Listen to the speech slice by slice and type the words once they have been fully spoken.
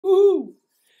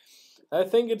I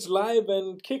think it's live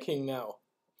and kicking now.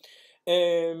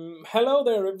 Hello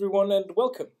there, everyone, and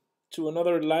welcome to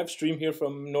another live stream here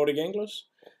from Nordic Anglers.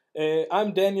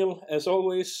 I'm Daniel, as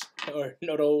always, or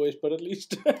not always, but at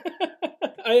least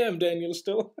I am Daniel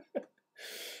still.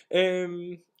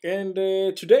 And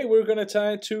today we're gonna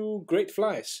tie two great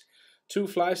flies, two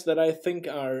flies that I think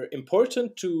are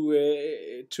important to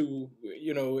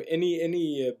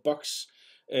any box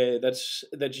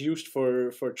that's used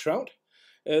for trout.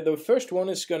 The first one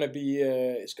is gonna be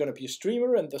a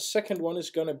streamer, and the second one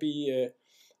is gonna be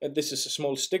this is a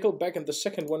small stickleback, and the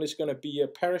second one is gonna be a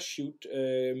parachute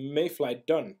mayfly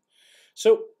dun.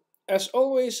 So as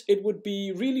always, it would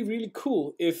be really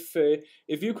cool if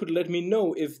you could let me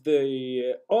know if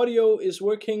the audio is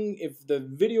working, if the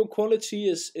video quality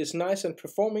is nice and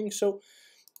performing. So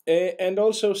and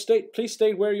also please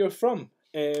state where you're from,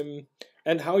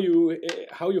 and how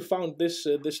you found this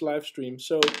live stream.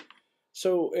 So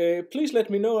please let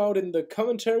me know out in the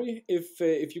commentary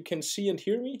if you can see and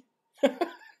hear me.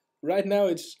 Right now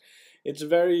it's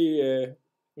very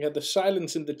yeah, the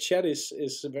silence in the chat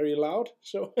is very loud.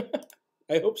 So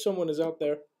I hope someone is out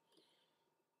there.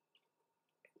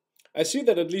 I see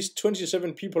that at least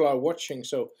 27 people are watching,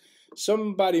 so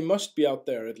somebody must be out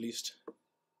there at least.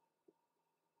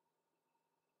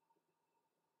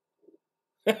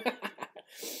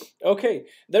 Okay,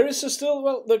 there is still,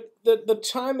 well, the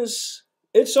time is,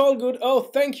 it's all good. Oh,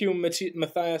 thank you,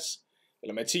 Matthias,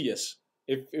 Matthias,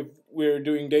 if we're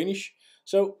doing Danish.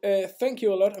 So thank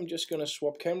you a lot. I'm just gonna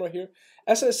swap camera here.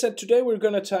 As I said, today we're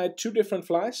gonna tie two different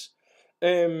flies.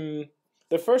 The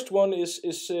first one is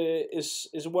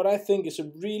what I think is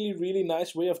a really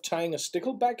nice way of tying a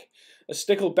stickleback. A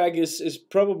stickleback is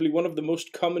probably one of the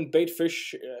most common bait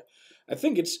fish. I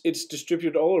think it's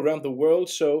distributed all around the world.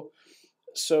 So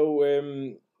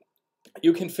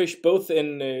you can fish both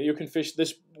you can fish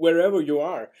this wherever you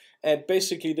are, and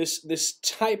basically this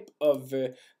type of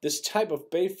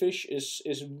bait fish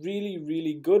is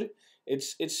really good.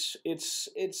 It's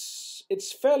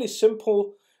fairly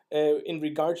simple in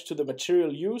regards to the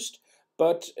material used,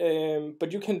 but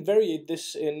you can vary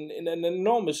this in an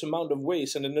enormous amount of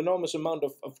ways and an enormous amount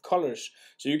of colors.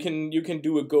 So you can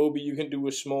do a goby, you can do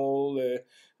a small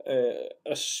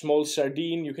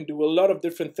sardine. You can do a lot of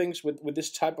different things with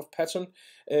this type of pattern.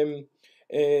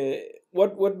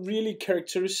 What really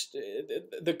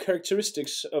the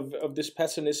characteristics of this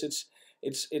pattern is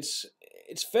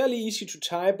it's fairly easy to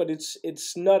tie, but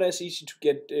it's not as easy to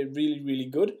get really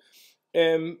good.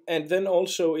 And then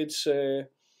also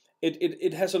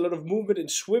it has a lot of movement.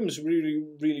 It swims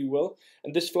really well,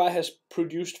 and this fly has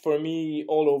produced for me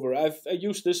all over. I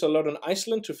use this a lot in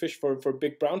Iceland to fish for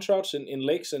big brown trouts in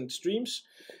lakes and streams,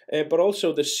 but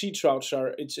also the sea trouts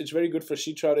it's very good for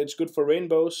sea trout. It's good for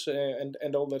rainbows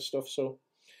and all that stuff. So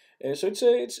it's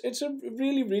a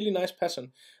really nice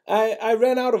pattern. I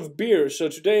ran out of beer, so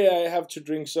today I have to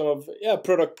drink some of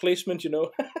product placement.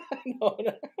 No, not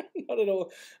at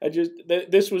all. I just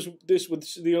this was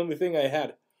the only thing I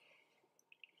had.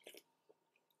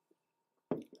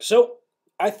 So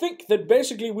I think that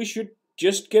basically we should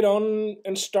just get on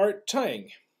and start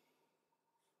tying.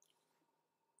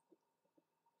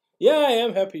 Yeah, I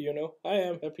am happy, I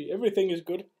am happy. Everything is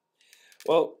good.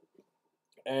 Well,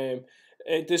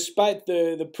 despite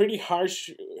the pretty harsh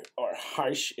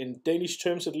in Danish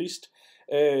terms at least,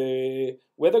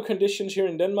 weather conditions here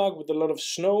in Denmark with a lot of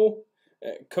snow,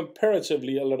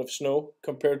 comparatively a lot of snow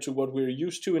compared to what we're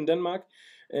used to in Denmark.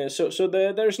 So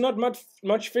there's not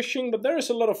much fishing, but there is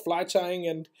a lot of fly tying,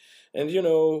 and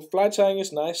fly tying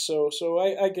is nice. So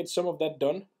I get some of that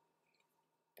done.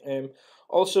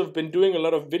 Also, I've been doing a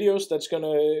lot of videos that's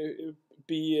gonna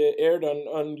be aired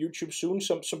on YouTube soon.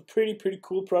 Some pretty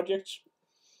cool projects.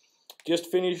 Just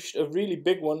finished a really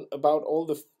big one about all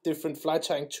the different fly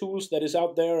tying tools that is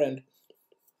out there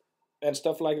and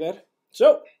stuff like that.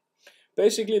 So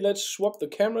basically, let's swap the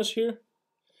cameras here.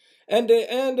 And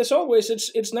as always,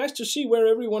 it's nice to see where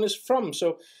everyone is from.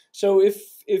 So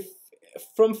if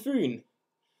from Fyn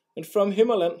and from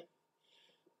Himmerland,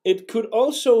 it could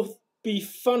also be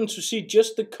fun to see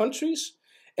just the countries.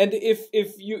 And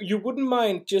if you wouldn't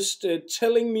mind just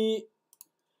telling me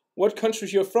what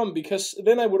countries you're from, because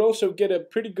then I would also get a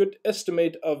pretty good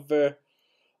estimate of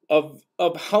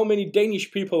how many Danish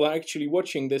people are actually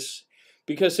watching this.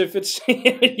 Because if it's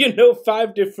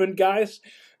 5 different guys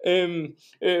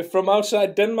from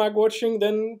outside Denmark watching,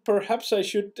 then perhaps I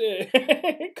should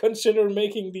consider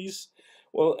making these,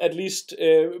 well, at least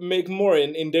make more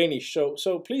in Danish.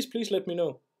 So please let me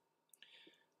know.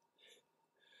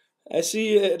 I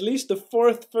see at least the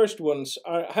first ones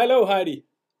are hello Heidi,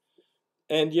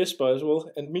 and Jesper as well,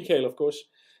 and Mikael of course.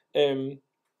 Yeah,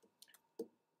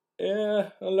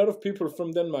 a lot of people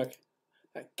from Denmark.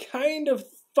 I kind of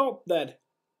thought that.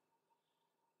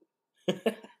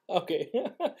 Okay,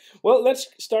 well, let's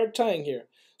start tying here.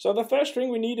 So the first thing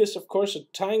we need is, of course, a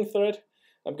tying thread.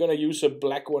 I'm gonna use a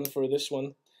black one for this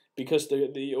one because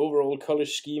the overall color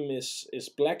scheme is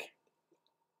black.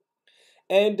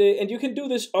 And you can do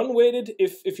this unweighted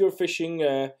if you're fishing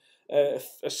a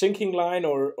sinking line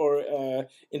or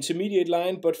intermediate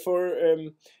line. But for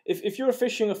if you're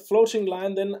fishing a floating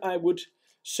line, then I would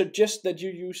suggest that you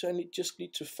use. Just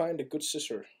need to find a good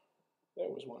scissor. There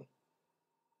was one.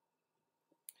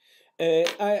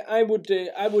 I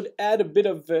would add a bit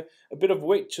of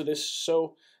weight to this.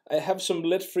 So I have some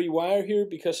lead-free wire here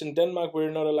because in Denmark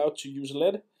we're not allowed to use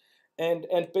lead, and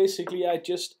basically I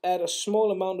just add a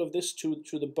small amount of this to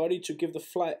the body to give the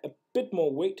fly a bit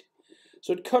more weight,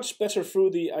 so it cuts better through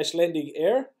the Icelandic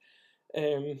air,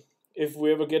 if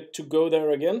we ever get to go there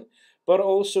again. But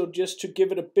also just to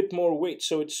give it a bit more weight,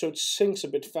 so it sinks a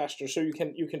bit faster. So you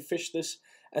can fish this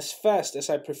as fast as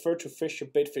I prefer to fish a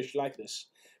bait fish like this.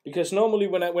 Because normally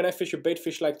when I fish a bait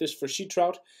fish like this for sea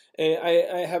trout,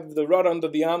 I have the rod under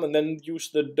the arm and then use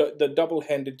the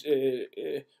double-handed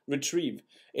retrieve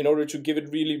in order to give it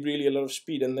really a lot of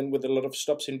speed, and then with a lot of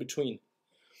stops in between.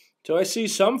 So I see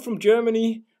some from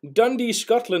Germany, Dundee,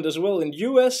 Scotland as well, in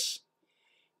US,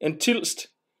 and Tilst.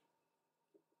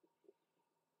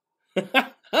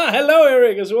 Hello,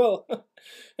 Eric, as well,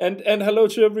 and hello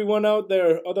to everyone out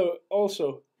there.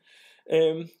 Also.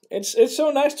 It's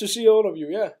so nice to see all of you.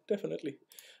 Yeah, definitely.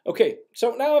 Okay,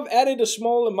 so now I've added a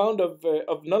small amount of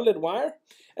non-lead wire,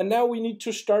 and now we need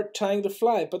to start tying the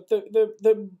fly. But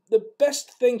the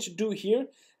best thing to do here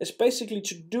is basically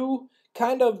to do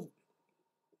kind of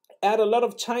add a lot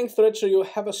of tying thread, so you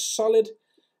have a solid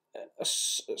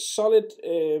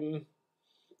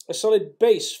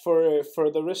base for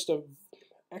the rest of.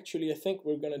 Actually, I think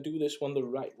we're gonna do this one the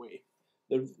right way,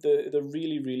 the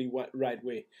really right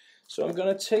way. So I'm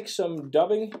gonna take some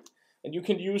dubbing, and you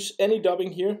can use any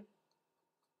dubbing here.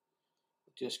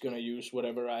 Just gonna use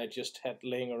whatever I just had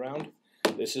laying around.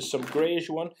 This is some grayish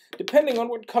one, depending on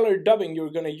what color dubbing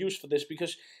you're gonna use for this,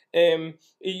 because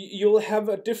you'll have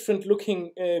a different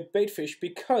looking bait fish.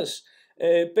 Because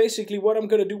basically what I'm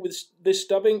gonna do with this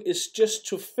dubbing is just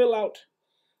to fill out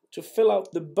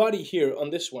the body here on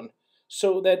this one,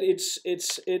 so that it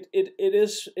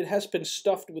has been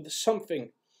stuffed with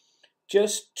something,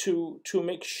 just to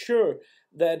make sure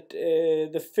that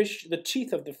the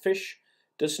teeth of the fish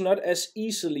does not as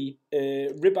easily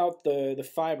rip out the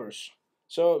fibers.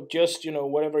 So just,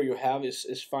 whatever you have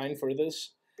is fine for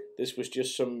this. This was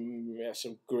just some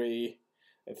gray.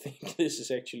 I think this is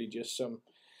actually just some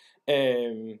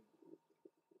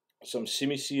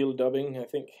semi-seal dubbing, I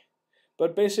think.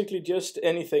 But basically just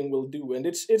anything will do, and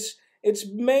it's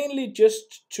mainly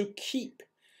just to keep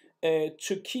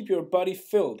your body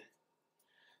filled.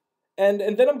 And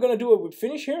then I'm gonna do a whip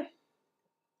finish here.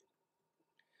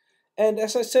 And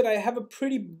as I said, I have a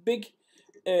pretty big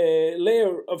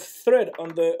layer of thread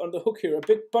on the hook here, a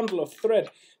big bundle of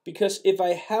thread, because if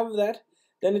I have that,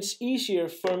 then it's easier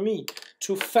for me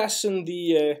to fasten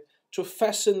the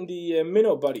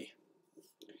minnow body.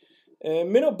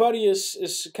 Minnow body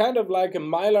is kind of like a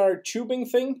mylar tubing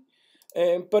thing,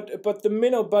 but the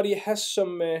minnow body has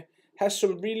some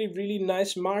really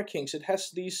nice markings. It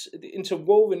has these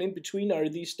interwoven in between are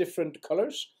these different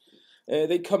colors.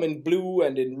 They come in blue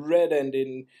and in red and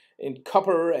in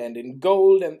copper and in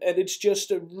gold, and it's just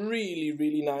a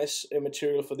really nice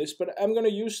material for this. But I'm gonna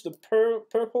use the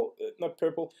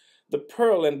the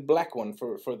pearl and black one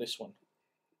for this one.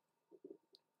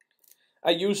 I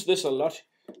use this a lot,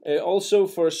 also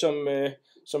for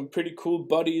some pretty cool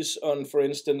bodies on, for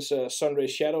instance, Sunray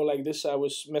Shadow like this I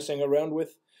was messing around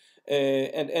with.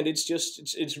 And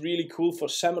it's really cool for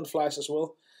salmon flies as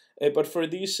well. But for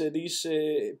these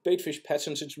baitfish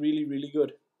patterns, it's really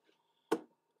good.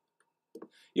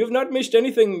 You've not missed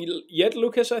anything yet,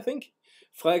 Lucas, I think.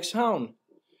 Frederikshavn,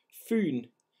 Fyn,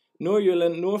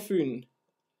 Nordjylland, Nordfyn,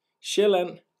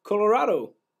 Sjælland,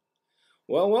 Colorado.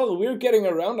 Well, we're getting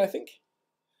around, I think.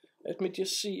 Let me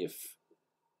just see if...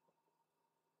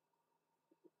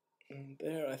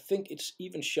 There, I think it's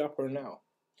even sharper now.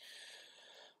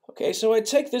 Okay, so I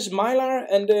take this mylar,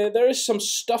 and there is some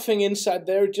stuffing inside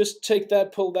there. Just take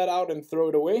that, pull that out, and throw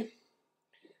it away.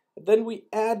 Then we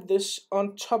add this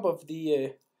on top of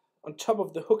the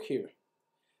hook here.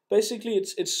 Basically,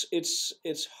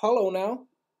 it's hollow now,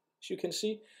 as you can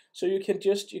see. So you can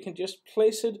just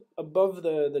place it above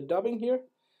the dubbing here.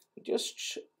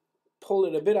 Just pull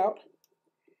it a bit out.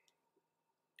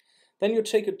 Then you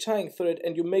take a tying thread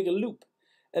and you make a loop.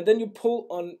 and then you pull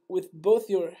on with both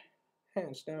your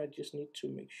hands. Now I just need to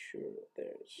make sure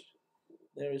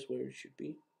there is where it should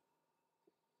be.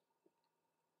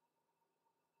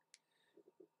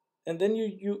 And then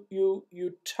you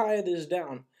tie this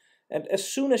down, and as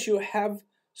soon as you have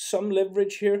some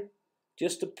leverage here,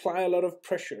 just apply a lot of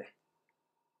pressure.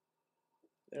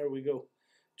 There we go,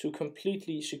 to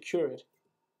completely secure it.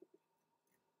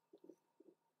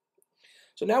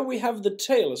 So now we have the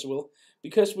tail as well,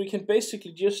 because we can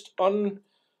basically just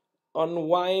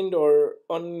unwind or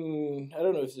I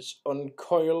don't know if it's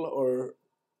uncoil or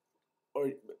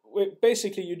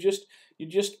basically you just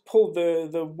pull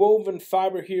the woven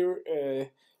fiber here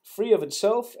free of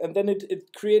itself, and then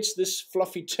it creates this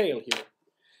fluffy tail here.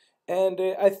 And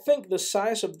I think the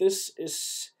size of this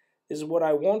is what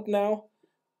I want now,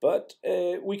 but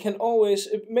we can always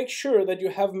make sure that you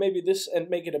have maybe this and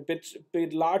make it a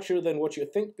bit larger than what you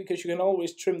think, because you can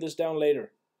always trim this down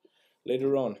later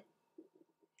on.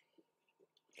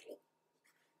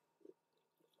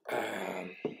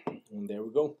 And there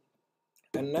we go.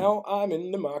 And now I'm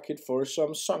in the market for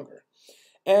some sunker.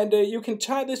 And you can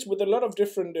tie this with a lot of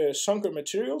different sunker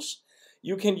materials.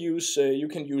 You can use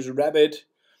rabbit.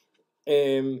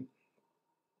 It's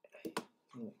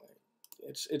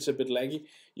a bit laggy.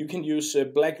 You can use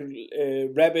black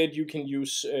rabbit. You can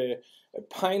use a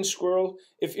pine squirrel.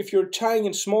 If you're tying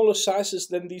in smaller sizes,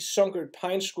 then these sunkered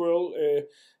pine squirrel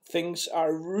things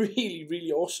are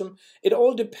really awesome. It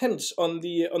all depends on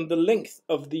the length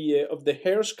of the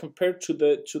hairs compared to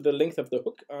the length of the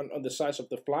hook on the size of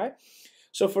the fly.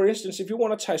 So for instance, if you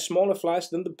want to tie smaller flies,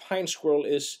 then the pine squirrel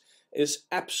is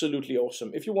absolutely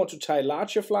awesome. If you want to tie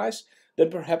larger flies, then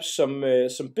perhaps some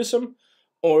bisum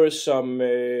or some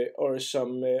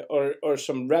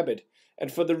rabbit. And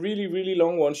for the really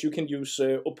long ones, you can use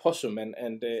opossum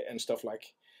and stuff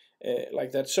like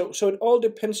that. So it all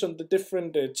depends on the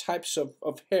different types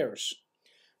of hairs.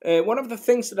 One of the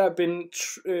things that I've been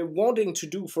wanting to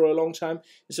do for a long time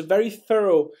is a very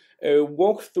thorough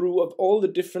walkthrough of all the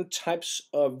different types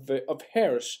of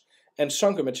hairs and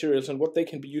sunker materials and what they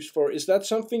can be used for. Is that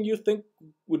something you think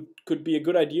could be a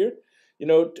good idea? You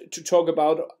know, to talk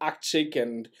about Arctic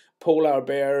and polar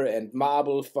bear and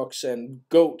marble fox and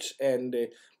goat and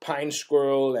pine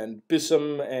squirrel and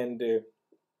bisum and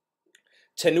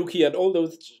tanuki and all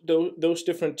those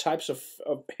different types of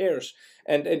hairs,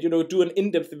 and you know, do an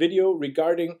in-depth video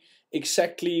regarding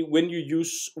exactly when you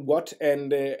use what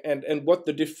and what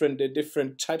the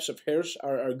different types of hairs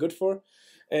are good for.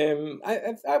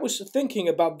 I was thinking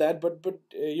about that, but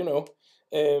you know,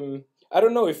 I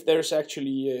don't know if there's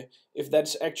actually if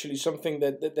that's actually something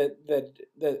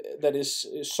that is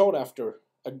sought after,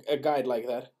 a guide like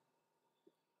that.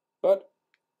 But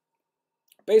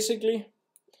basically,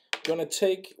 gonna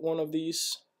take one of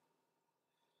these.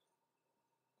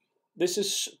 This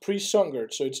is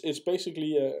pre-sungered, so it's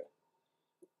basically a.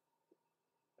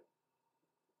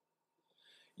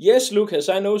 Yes, Lucas,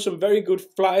 I know some very good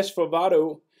flies for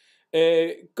Vado.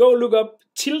 Go look up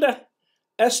Tilda,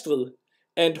 Astrid,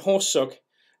 and Horsesock,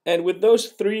 and with those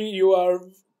three, you are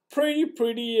pretty.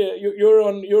 You're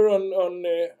on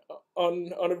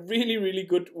a really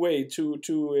good way to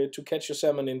catch your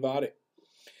salmon in Vade.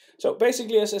 So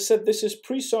basically, as I said, this is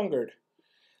pre-sungered.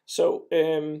 So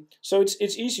so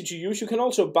it's easy to use. You can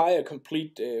also buy a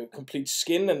complete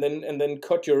skin and then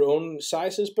cut your own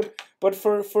sizes. But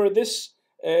for this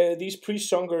these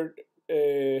pre-sungered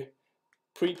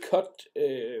pre-cut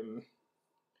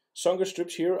sunger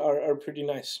strips here are pretty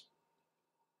nice.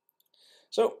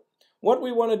 So what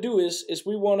we want to do is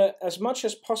we want to, as much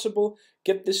as possible,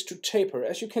 get this to taper.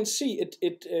 As you can see,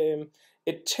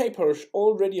 it tapers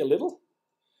already a little.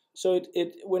 So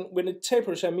when it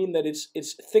tapers, I mean that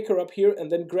it's thicker up here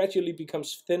and then gradually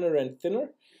becomes thinner and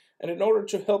thinner. And in order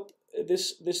to help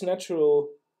this natural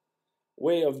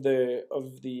way of the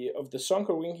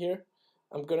sunker wing here,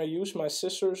 I'm gonna use my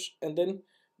scissors and then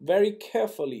very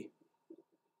carefully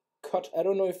cut. I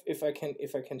don't know if I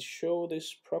can show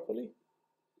this properly.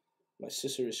 My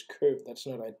scissor is curved. That's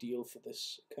not ideal for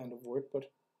this kind of work, but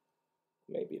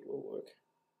maybe it will work.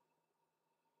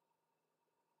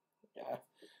 Yeah.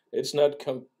 It's not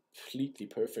completely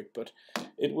perfect, but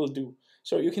it will do.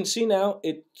 So you can see now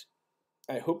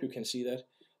I hope you can see that.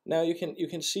 Now you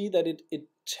can see that it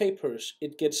tapers.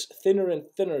 It gets thinner and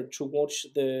thinner towards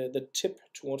the tip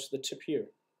here.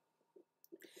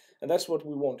 And that's what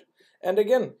we want. And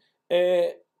again,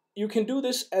 you can do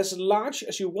this as large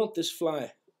as you want this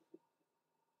fly.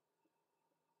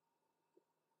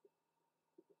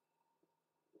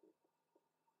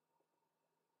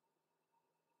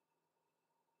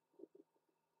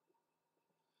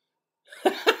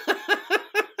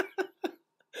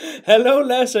 Hello,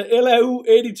 Lasse,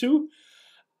 LAU82.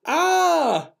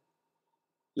 Ah,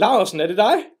 Larsen, er det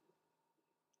dig?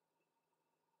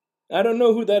 I don't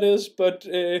know who that is, but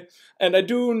and I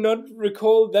do not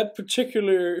recall that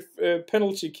particular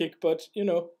penalty kick, but you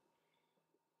know.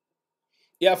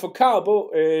 Yeah, for Carbo,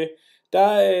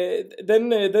 then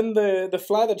the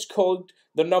fly that's called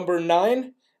the number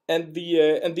 9 and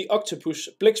the octopus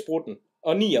Blæksprutten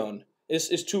or Neon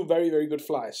is two very good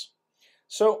flies.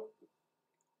 So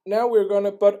now we're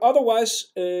gonna, but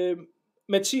otherwise,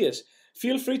 Matthias,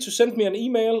 feel free to send me an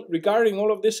email regarding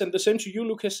all of this, and the same to you,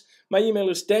 Lucas. My email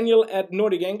is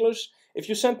daniel@Nordic Anglers. If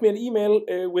you send me an email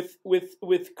with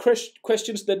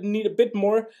questions that need a bit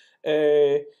more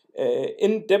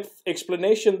in-depth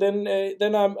explanation,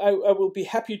 then I will be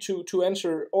happy to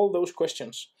answer all those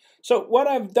questions. So what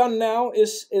I've done now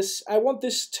is I want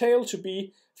this tail to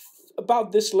be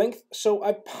about this length, so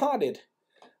I parted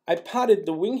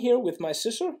the wing here with my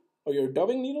scissor or your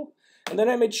dubbing needle, and then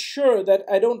I made sure that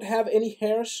I don't have any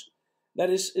hairs that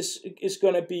is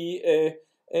gonna be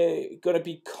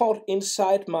caught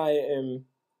inside my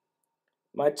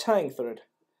tying thread.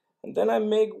 And then I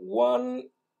make one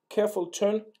careful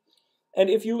turn, and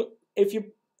if you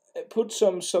put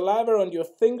some saliva on your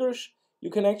fingers, you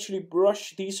can actually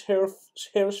brush these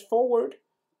hairs forward,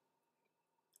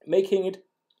 making it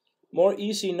more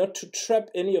easy not to trap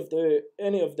any of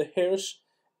the hairs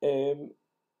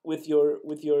with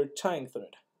your tying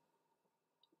thread.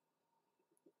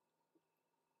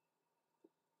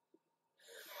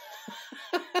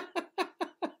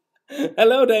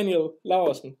 Hello, Daniel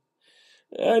Larsen.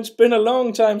 It's been a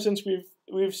long time since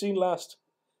we've seen last.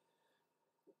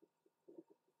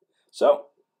 So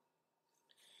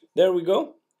there we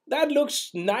go. That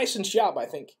looks nice and sharp, I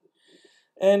think.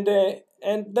 And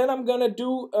then I'm gonna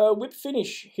do a whip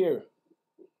finish here.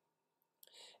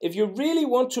 If you really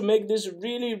want to make this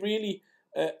really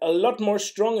a lot more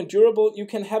strong and durable, you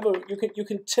can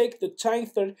take the tying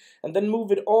thread and then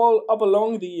move it all up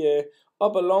along the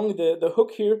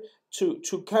hook here to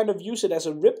kind of use it as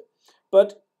a rib.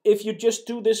 But if you just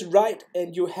do this right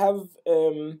and you have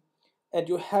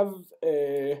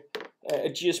a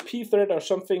GSP thread or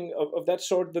something of that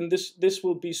sort, then this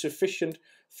will be sufficient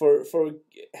for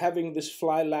having this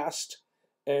fly last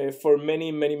for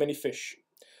many fish.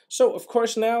 So of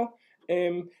course now,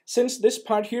 since this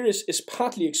part here is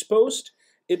partly exposed,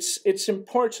 it's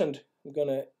important. I'm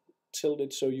gonna tilt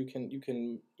it so you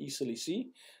can easily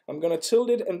see. I'm gonna tilt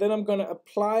it, and then I'm gonna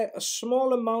apply a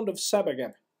small amount of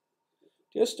Sabagap,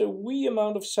 just a wee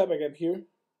amount of Sabagap here.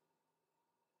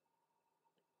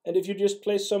 And if you just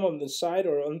place some on the side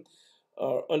or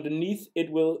underneath, it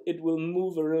will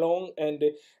move along, and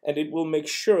it will make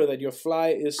sure that your fly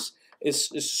is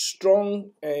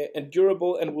strong and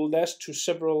durable and will last to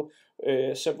several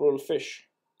fish,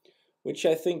 which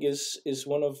I think is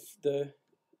one of the.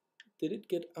 Did it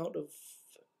get out of?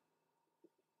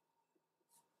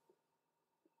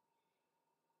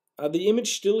 Are the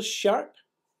image still sharp?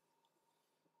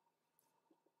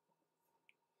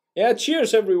 Yeah,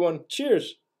 cheers everyone,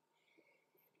 cheers.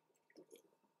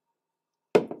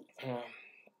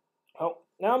 Oh,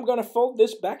 now I'm gonna fold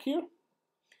this back here,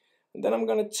 and then I'm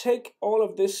gonna take all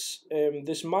of this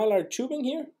this mylar tubing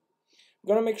here. I'm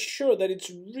gonna make sure that it's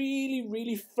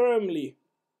really firm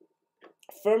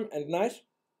and nice.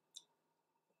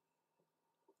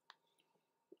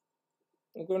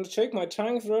 I'm going to take my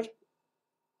tying thread,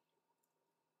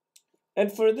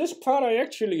 and for this part I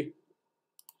actually,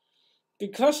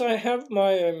 because I have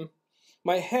my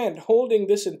my hand holding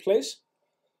this in place,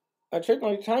 I take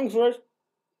my tying thread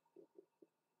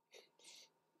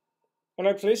and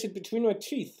I place it between my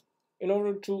teeth in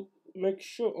order to make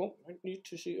sure. Oh, I need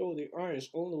to see. Oh, the eye is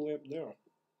all the way up there.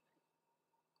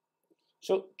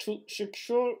 So to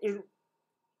secure it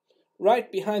right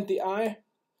behind the eye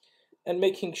and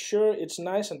making sure it's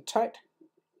nice and tight,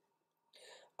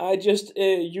 I just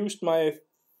used my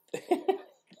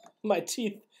my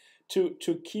teeth to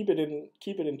keep it in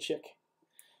check.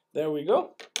 There we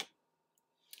go.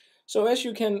 So as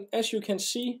you can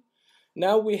see,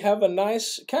 now we have a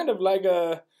nice kind of like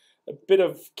a bit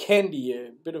of candy,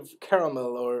 a bit of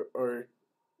caramel, or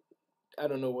I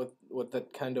don't know what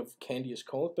that kind of candy is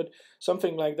called, but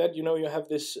something like that. You know, you have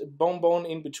this bonbon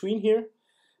in between here,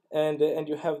 and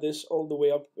you have this all the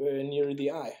way up near the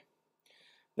eye.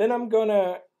 Then I'm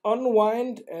gonna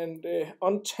unwind and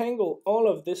untangle all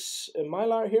of this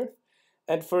mylar here,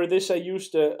 and for this I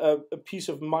used a piece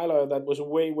of mylar that was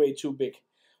way too big.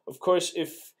 Of course,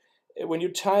 if when you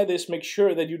tie this, make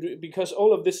sure that you do, because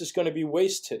all of this is going to be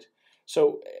wasted.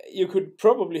 So you could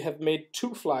probably have made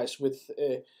 2 flies with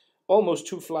almost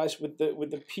 2 flies with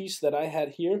the piece that I had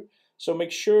here. So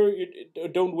make sure you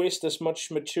don't waste as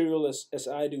much material as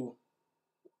I do.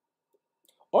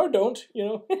 Or don't, you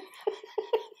know.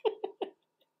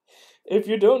 If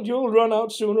you don't, you'll run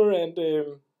out sooner. And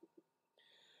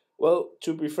well,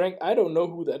 to be frank, I don't know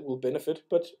who that will benefit,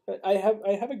 but I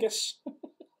have a guess.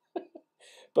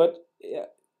 But yeah,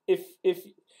 if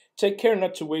take care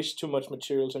not to waste too much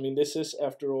materials. I mean, this is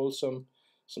after all some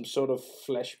sort of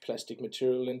flash plastic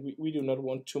material, and we do not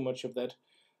want too much of that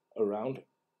around.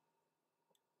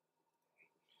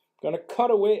 I'm gonna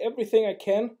cut away everything I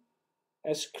can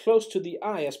as close to the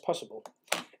eye as possible.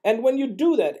 And when you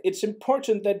do that, it's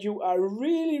important that you are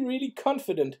really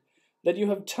confident that you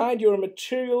have tied your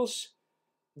materials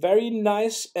very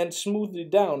nice and smoothly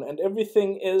down, and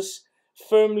everything is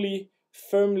firmly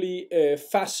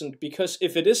fastened. Because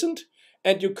if it isn't,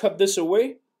 and you cut this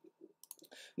away,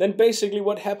 then basically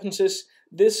what happens is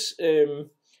this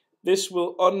this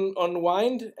will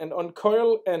unwind and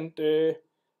uncoil, and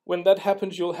when that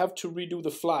happens, you'll have to redo the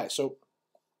fly. So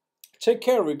take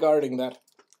care regarding that.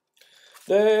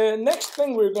 The next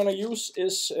thing we're gonna use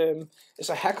is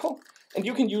a hackle, and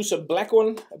you can use a black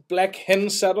one, a black hen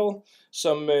saddle,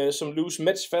 some loose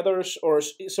Metz feathers, or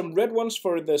some red ones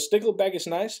for the stickleback is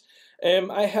nice.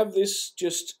 I have this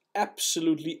just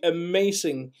absolutely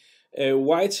amazing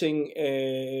whiting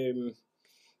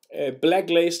black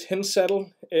laced hen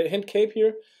saddle, hen cape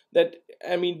here. That,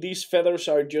 I mean, these feathers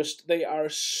are just, they are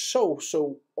so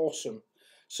awesome.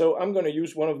 So I'm gonna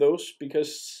use one of those,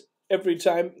 because every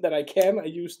time that I can, I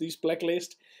use these black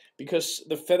laced, because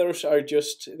the feathers are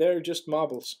just, they're just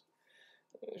marbles.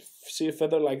 See a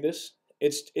feather like this?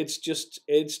 It's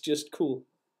just cool.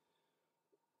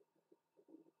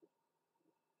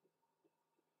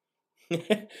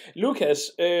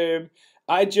 Lucas,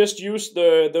 I just used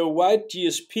the white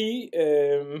GSP,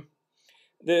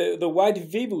 the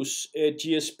white Vebus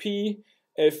GSP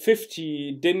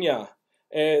 50 Dinya.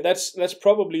 That's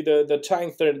probably the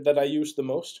tying thread that I use the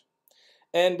most.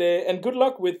 And good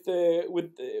luck with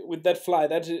that fly.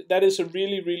 That is a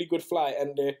really good fly,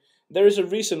 and there is a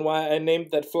reason why I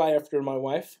named that fly after my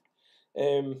wife.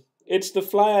 It's the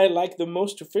fly I like the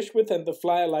most to fish with, and the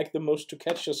fly I like the most to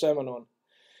catch a salmon on.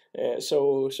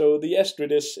 So the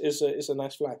Estrid is a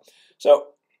nice fly.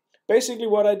 So basically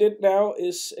what I did now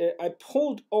is I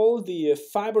pulled all the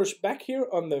fibers back here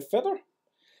on the feather,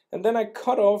 and then I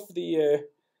cut off the,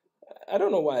 I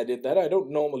don't know why I did that. I don't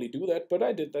normally do that, but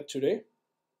I did that today.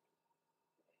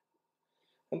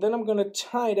 And then I'm going to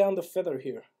tie down the feather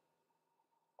here,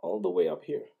 all the way up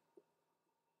here.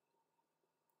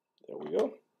 There we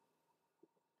go.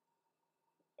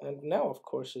 And now, of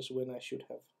course, is when I should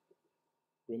have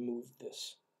removed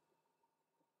this.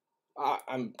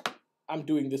 I'm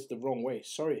doing this the wrong way,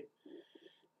 sorry.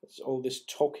 It's all this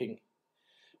talking.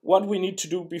 What we need to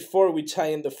do before we tie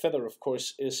in the feather, of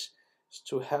course, is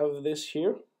to have this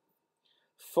here.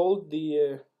 Fold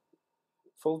the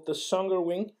songer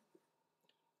wing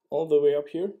all the way up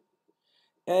here.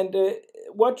 And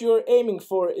what you're aiming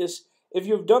for is, if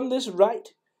you've done this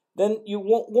right, then you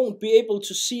won't be able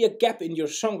to see a gap in your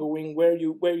songer wing where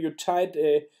you tied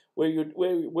where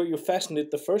you fastened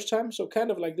it the first time. So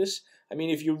kind of like this. I mean,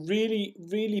 if you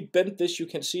really bend this, you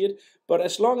can see it, but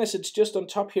as long as it's just on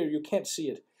top here, you can't see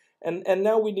it. And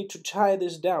now we need to tie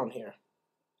this down here.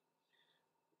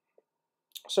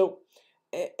 So,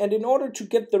 and in order to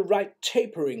get the right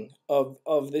tapering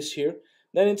of this here,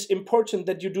 then it's important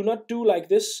that you do not do like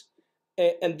this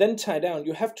and then tie down.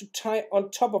 You have to tie on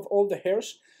top of all the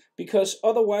hairs, because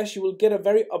otherwise you will get a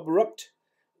very abrupt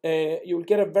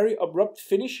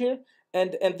finish here,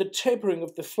 and the tapering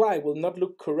of the fly will not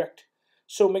look correct.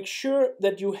 So make sure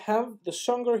that you have the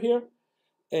songer here,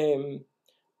 and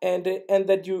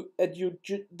that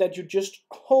you just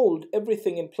hold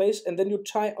everything in place, and then you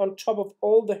tie on top of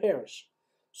all the hairs.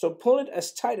 So pull it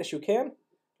as tight as you can,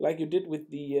 like you did with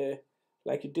the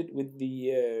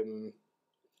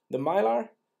mylar,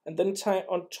 and then tie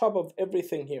on top of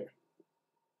everything here.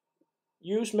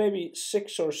 Use maybe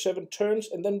 6 or 7 turns,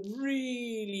 and then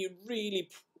really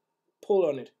pull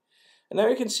on it. And now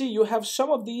you can see you have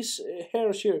some of these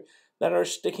hairs here that are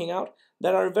sticking out,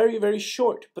 that are very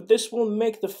short, but this will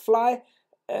make the fly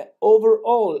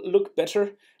overall look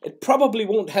better. It probably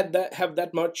won't have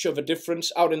that much of a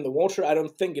difference out in the water. I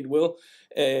don't think it will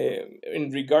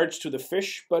in regards to the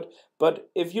fish, but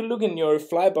if you look in your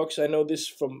fly box, I know this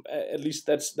from at least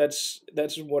that's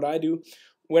what I do.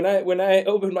 When I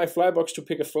open my fly box to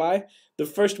pick a fly, the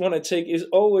first one I take is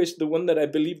always the one that I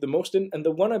believe the most in, and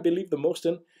the one I believe the most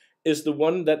in is the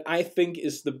one that I think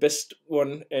is the best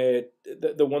one,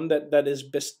 the one that is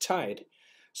best tied.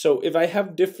 So if I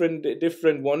have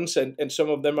different ones, and some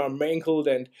of them are mangled,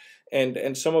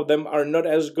 and some of them are not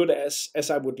as good as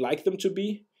I would like them to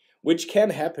be, which can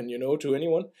happen, you know, to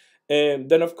anyone. And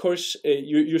then of course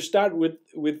you start with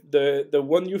the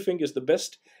one you think is the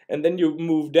best, and then you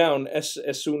move down as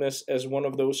soon as one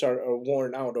of those are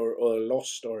worn out, or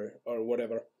lost, or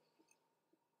whatever.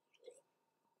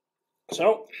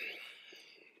 So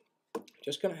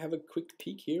just gonna have a quick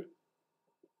peek here.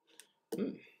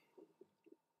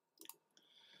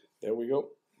 There we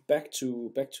go. Back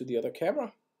to the other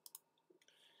camera.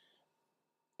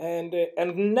 And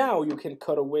now you can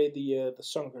cut away the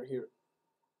sunker here.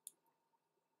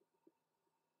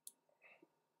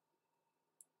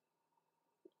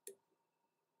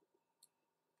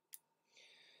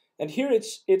 And here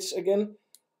it's again,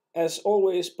 as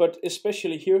always, but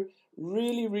especially here,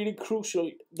 really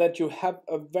crucial that you have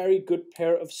a very good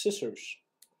pair of scissors,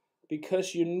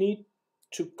 because you need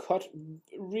to cut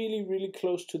really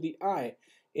close to the eye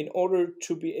in order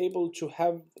to be able to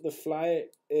have the fly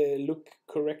look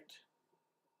correct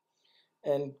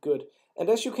and good. And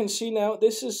as you can see now,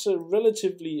 this is a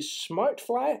relatively smart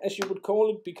fly, as you would call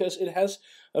it, because it has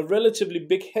a relatively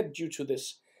big head due to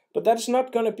this. But that's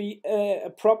not going to be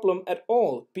a problem at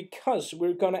all, because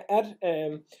we're going to add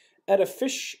a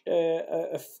fish,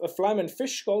 a flyman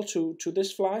fish skull to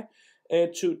this fly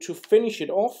to finish it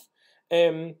off.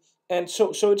 And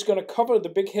so it's going to cover the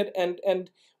big head, and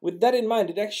with that in mind,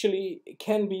 it actually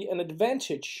can be an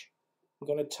advantage. I'm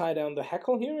going to tie down the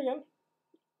hackle here again.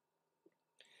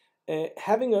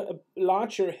 Having a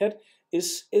larger head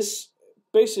is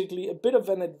basically a bit of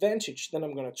an advantage. Then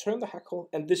I'm going to turn the hackle,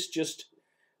 and this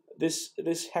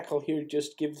hackle here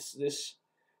just gives this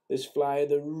fly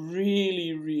the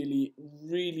really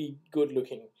good look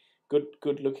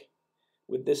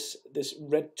with this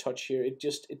red touch here. It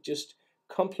just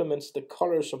complements the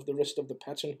colors of the rest of the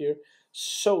pattern here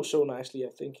so nicely, I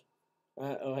think.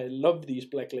 I love these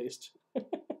black laced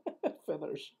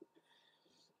feathers.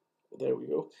 There we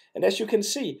go. And as you can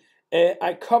see,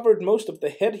 I covered most of the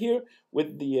head here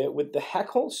with the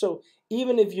hackle. So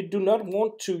even if you do not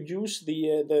want to use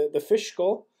the fish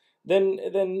skull, then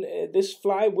this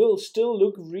fly will still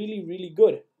look really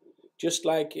good, just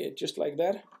like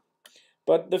that.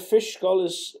 But the fish skull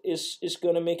is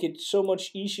gonna make it so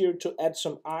much easier to add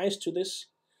some eyes to this,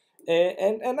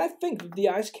 and I think the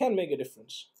eyes can make a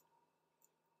difference.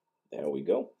 There we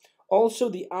go. Also,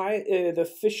 the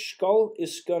fish skull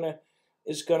is gonna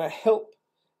help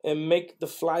make the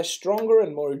fly stronger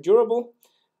and more durable,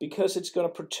 because it's gonna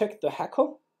protect the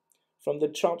hackle from the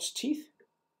trout's teeth.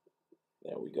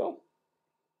 There we go.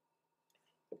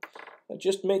 I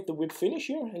just made the whip finish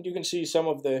here, and you can see some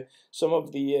of the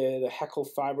hackle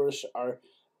fibers are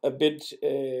a bit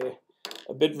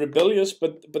rebellious,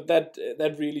 but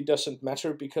that really doesn't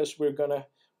matter, because we're gonna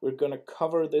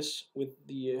cover this with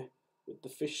the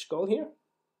fish skull here,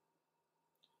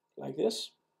 like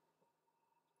this.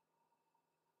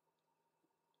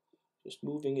 Just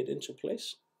moving it into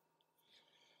place.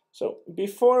 So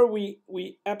before we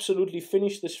absolutely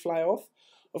finish this fly off,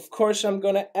 of course I'm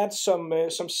gonna add some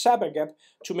sabagap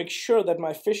to make sure that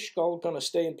my fish skull gonna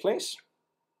stay in place.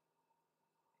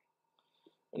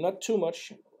 And not too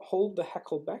much. Hold the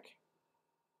hackle back,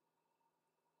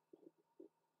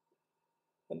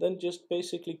 and then just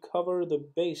basically cover the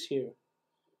base here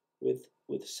with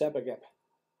sabagap.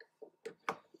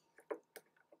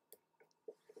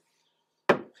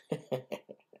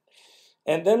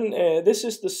 And then this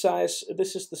is the size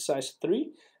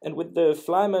 3, and with the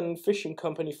Flyman Fishing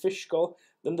Company fish skull,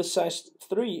 then the size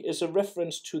 3 is a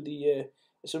reference to the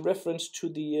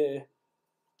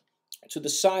to the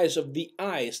size of the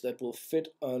eyes that will fit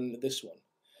on this one.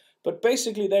 But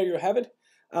basically, there you have it.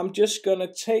 I'm just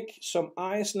gonna take some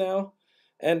eyes now,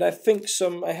 and I think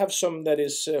I have some that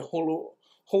is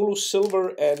holo silver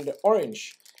and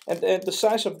orange. And the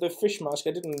size of the fish mask,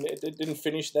 I didn't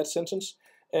finish that sentence,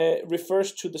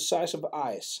 refers to the size of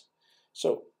eyes.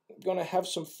 So I'm gonna have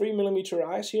some 3mm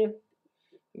eyes here,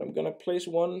 and I'm gonna place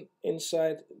one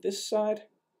inside this side,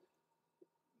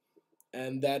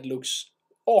 and that looks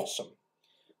awesome.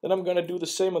 Then I'm gonna do the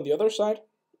same on the other side.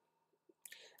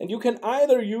 And you can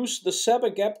either use the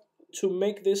sabagap to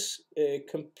make this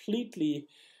completely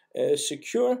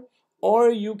secure,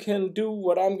 or you can do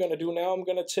what I'm gonna do now. I'm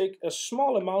gonna take a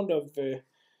small amount of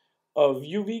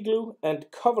UV glue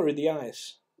and cover the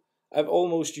eyes. I've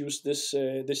almost used this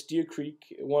this Deer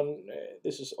Creek one.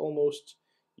 This is almost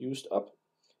used up,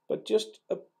 but just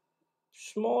a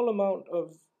small amount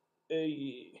of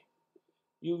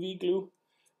UV glue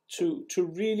to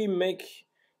really make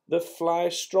the fly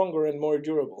stronger and more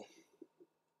durable.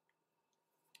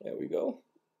 There we go.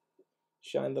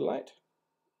 shine the light,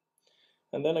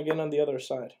 and then again on the other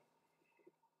side.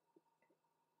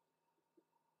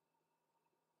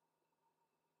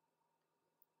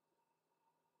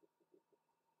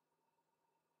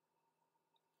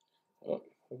 Oh,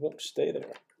 it won't stay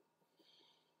there.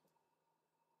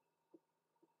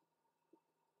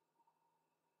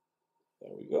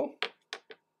 There we go.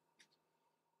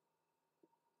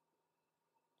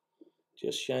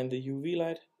 Just shine the UV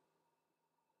light.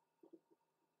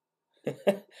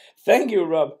 Thank you,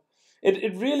 Rob.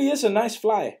 It really is a nice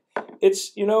fly.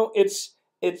 It's, you know, it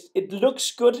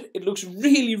looks good. It looks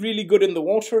really good in the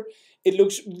water. It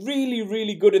looks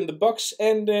really good in the box,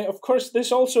 and of course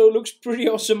this also looks pretty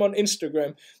awesome on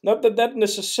Instagram. Not that that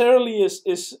necessarily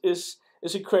is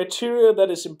a criteria that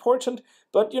is important,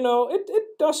 but you know,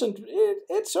 it doesn't.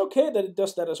 It's okay that it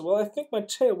does that as well. I think my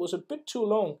tail was a bit too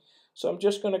long, so I'm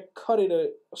just gonna cut it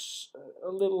a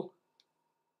little.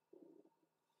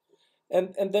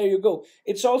 And there you go.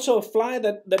 It's also a fly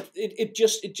that it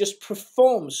just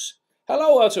performs.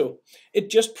 Hello, Otto. It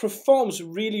just performs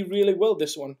really well,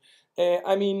 this one.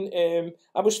 I mean,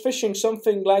 I was fishing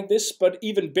something like this, but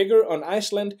even bigger on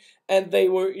Iceland, and they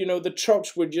were, you know, the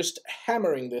trouts were just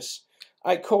hammering this.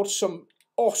 I caught some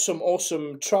awesome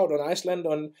trout on Iceland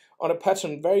on a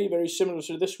pattern very similar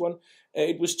to this one.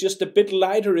 It was just a bit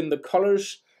lighter in the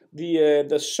colors. The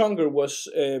songer was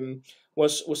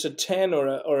a tan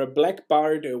or a black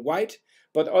barred white,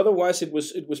 but otherwise it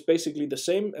was basically the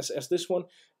same as this one,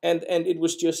 and it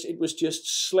was just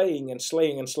slaying.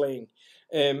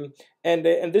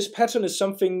 And this pattern is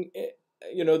something,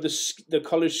 you know, the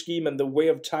color scheme and the way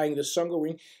of tying the songer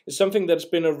wing is something that's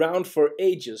been around for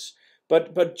ages.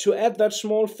 But to add that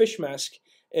small fish mask,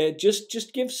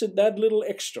 just gives it that little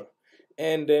extra.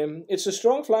 And it's a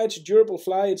strong fly. It's a durable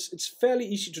fly. It's fairly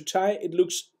easy to tie. It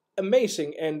looks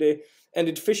amazing, and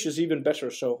it fishes even better.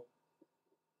 So.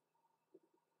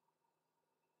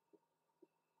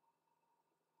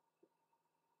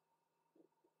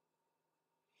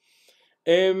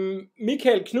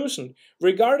 Michael Knudsen,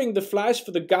 regarding the flies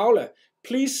for the Gawler,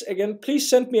 please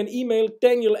send me an email,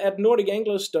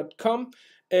 daniel@nordicanglers.com,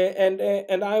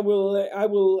 and I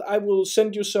will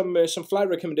send you some fly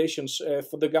recommendations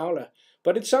for the Gawler.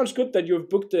 But it sounds good that you've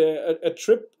booked a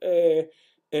trip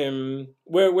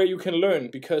where you can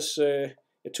learn, because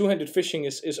two-handed fishing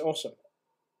is awesome.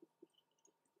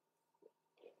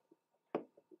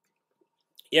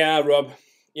 Yeah, Rob.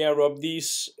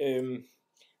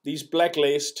 These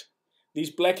black-laced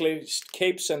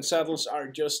capes and saddles are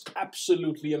just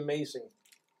absolutely amazing.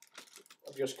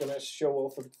 I'm just gonna show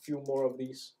off a few more of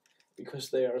these because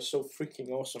they are so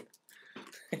freaking awesome.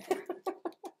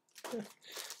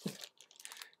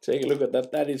 Take a look at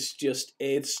that. That is just,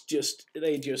 they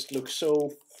just look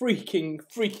so freaking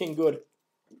good.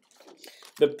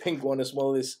 The pink one as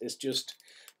well is just,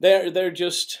 they're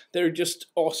just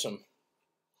awesome.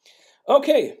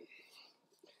 Okay.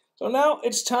 So now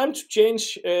it's time to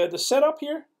change the setup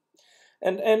here,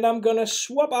 and I'm gonna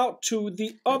swap out to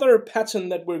the other pattern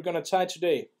that we're gonna tie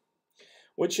today,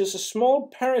 which is a small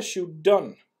parachute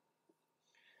dun.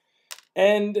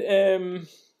 And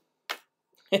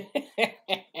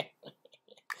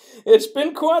it's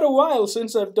been quite a while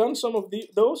since I've done some of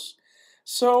those,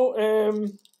 so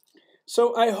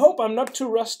I hope I'm not too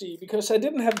rusty, because I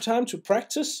didn't have time to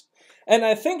practice, and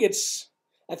I think it's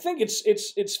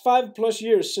 5+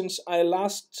 years since I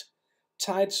last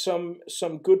tied some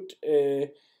good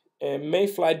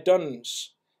mayfly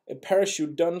duns,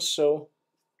 parachute duns. So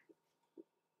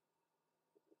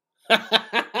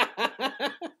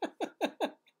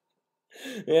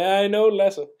yeah, I know,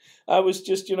 Lasse. I was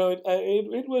just, you know,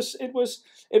 it was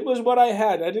what I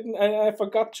had. I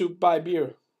forgot to buy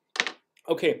beer.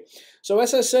 Okay, so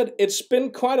as I said, it's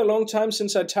been quite a long time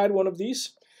since I tied one of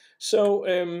these. So,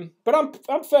 but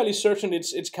I'm fairly certain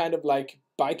it's kind of like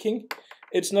biking.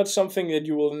 It's not something that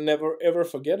you will never ever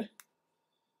forget.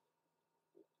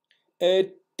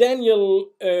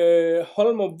 Daniel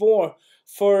Holmer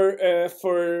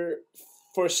for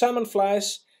salmon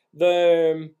flies,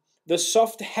 the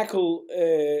soft hackle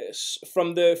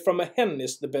from a hen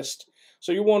is the best.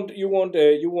 So you want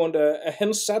a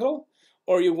hen saddle,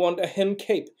 or you want a hen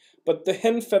cape, but the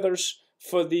hen feathers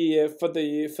for the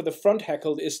front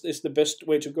hackle is the best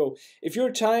way to go. If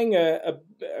you're tying a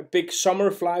big summer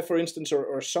fly, for instance,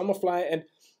 or summer fly, and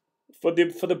for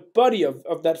the body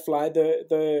of that fly,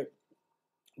 the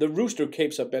rooster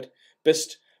capes are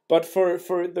best. But for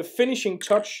the finishing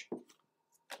touch,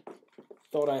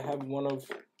 thought I have one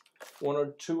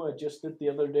or two I just did the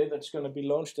other day that's going to be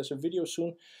launched as a video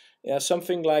soon. Yeah,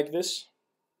 something like this.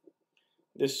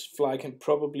 This fly can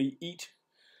probably eat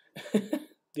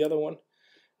the other one.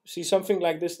 See something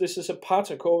like this. This is a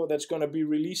parter cover that's gonna be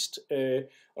released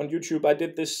on YouTube. I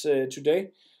did this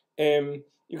today.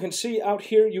 You can see out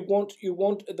here. You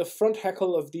want the front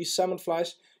hackle of these salmon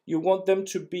flies. You want them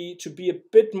to be a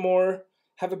bit more,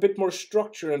 have a bit more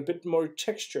structure and a bit more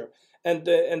texture. And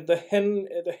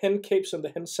the hen capes and the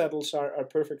hen saddles are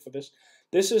perfect for this.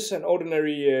 This is an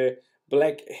ordinary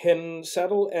black hen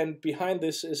saddle, and behind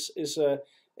this is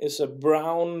a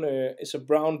brown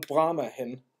Brahma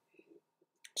hen.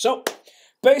 So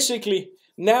basically,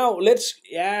 now let's,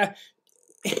 yeah,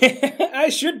 I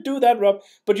should do that, Rob.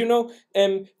 But you know,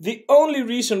 the only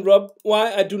reason, Rob,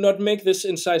 why I do not make this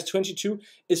in size 22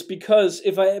 is because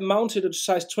if I mounted it to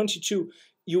size 22,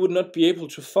 you would not be able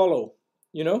to follow,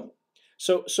 you know?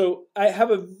 So I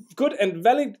have a good and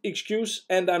valid excuse,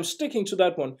 and I'm sticking to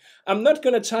that one. I'm not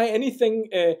going to tie anything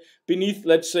beneath,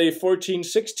 let's say, 14,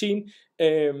 16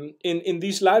 in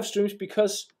these live streams,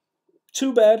 because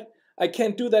too bad. I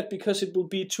can't do that because it will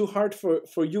be too hard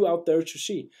for you out there to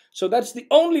see. So that's the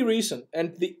only reason,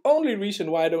 and the only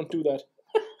reason why I don't do that.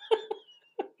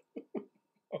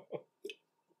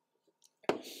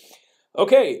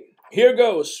 Okay, here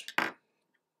goes.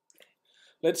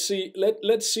 Let's see.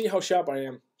 Let's see how sharp I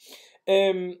am.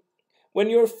 When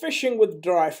you're fishing with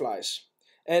dry flies,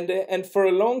 and for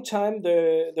a long time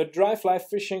the dry fly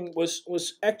fishing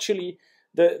was actually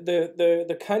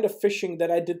the kind of fishing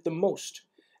that I did the most.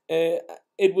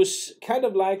 It was kind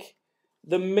of like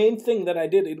the main thing that I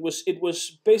did. It was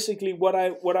basically what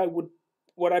I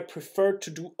preferred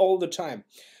to do all the time.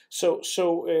 So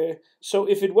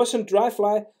if it wasn't dry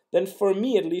fly, then for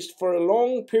me, at least for a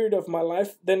long period of my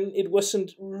life, then it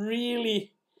wasn't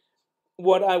really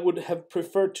what I would have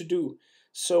preferred to do.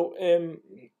 So I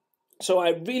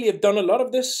really have done a lot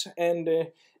of this, and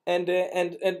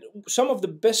some of the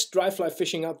best dry fly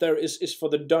fishing out there is for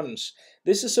the duns.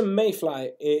 This is a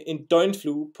mayfly, in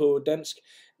døgnflue på dansk.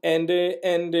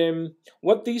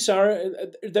 What these are,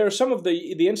 there are some of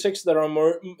the insects that are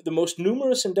the most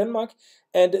numerous in Denmark,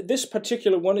 and this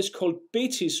particular one is called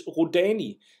Betis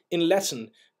rodani in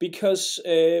Latin, because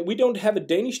we don't have a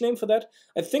Danish name for that.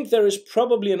 I think there is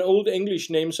probably an old English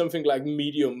name, something like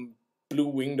medium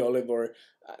blue-winged olive, or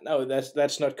no,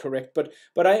 that's not correct. But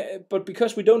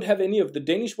because we don't have any of the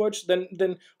Danish words,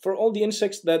 then for all the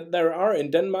insects that there are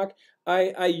in Denmark,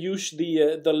 I use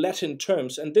the Latin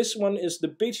terms, and this one is the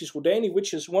Betis rodani,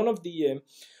 which is one of the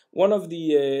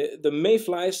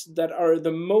mayflies that are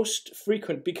the most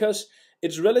frequent, because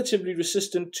it's relatively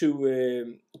resistant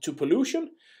to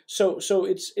pollution. So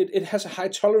it has a high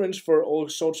tolerance for all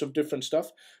sorts of different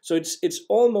stuff. So it's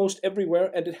almost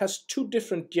everywhere, and it has 2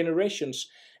 different generations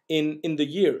in the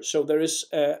year. So there is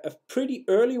a pretty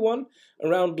early one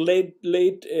around late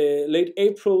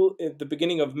April, the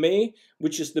beginning of May,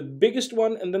 which is the biggest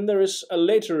one, and then there is a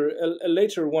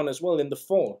later one as well in the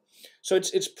fall. So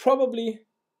it's probably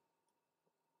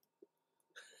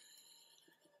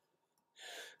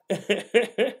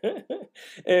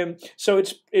so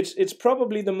it's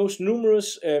probably the most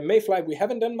numerous mayfly we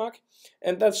have in Denmark,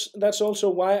 and that's also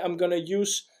why I'm gonna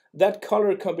use that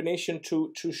color combination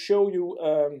to show you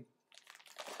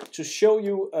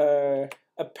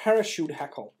a parachute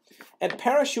hackle. And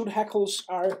parachute hackles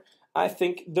are, I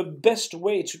think, the best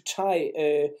way to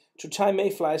tie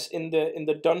mayflies in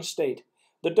the dun state.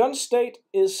 The dun state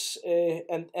is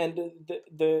and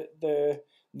the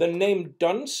name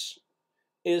duns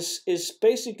is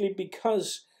basically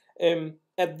because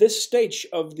at this stage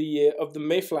of the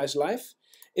mayfly's life,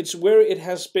 it's where it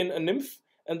has been a nymph,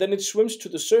 and then it swims to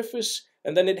the surface,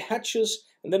 and then it hatches,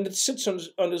 and then it sits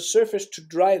on the surface to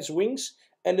dry its wings,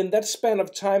 and in that span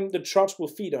of time the trouts will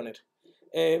feed on it,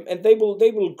 and they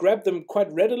will grab them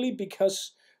quite readily,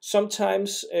 because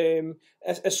sometimes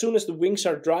as soon as the wings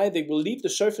are dry, they will leave the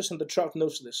surface, and the trout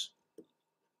knows this.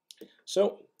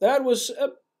 So that was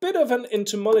a bit of an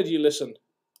entomology lesson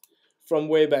from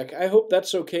way back. I hope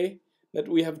that's okay, that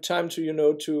we have time to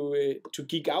to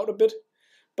geek out a bit.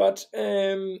 But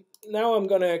now I'm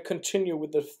gonna continue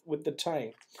with the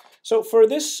tying. So for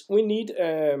this we need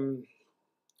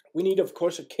of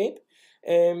course a cape.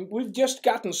 We've just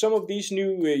gotten some of these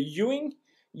new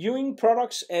Ewing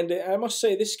products, and I must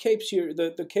say this capes here,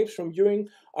 the capes from Ewing,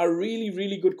 are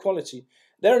really good quality.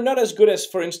 They're not as good as,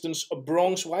 for instance, a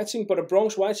bronze whiting, but a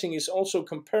bronze whiting is also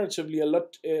comparatively a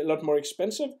lot more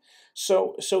expensive.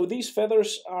 So these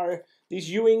feathers are, these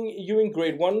Ewing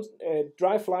grade 1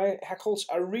 dry fly hackles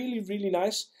are really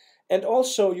nice, And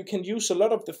also you can use a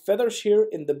lot of the feathers here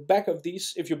in the back of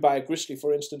these, if you buy a grizzly,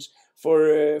 for instance,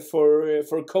 for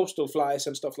coastal flies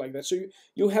and stuff like that. So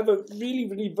you have a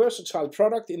really versatile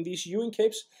product in these Ewing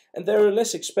capes, and they're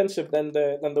less expensive than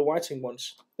the whiting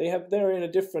ones. They're in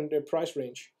a different price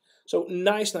range. So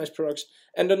nice products.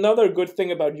 And another good thing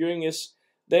about Ewing is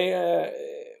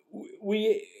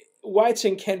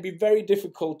whiting can be very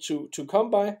difficult to come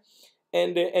by,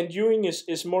 and Ewing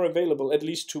is more available, at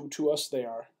least to us they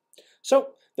are.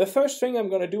 So the first thing I'm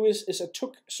going to do is I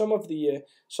took some of the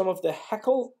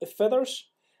hackle feathers,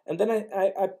 and then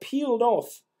I peeled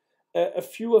off a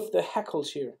few of the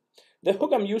hackles here. The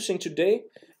hook I'm using today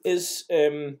is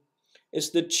the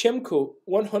Chemco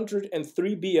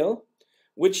 103BL,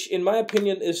 which in my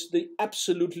opinion is the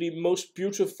absolutely most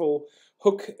beautiful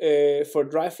hook for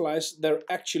dry flies there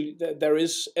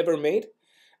is ever made.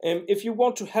 If you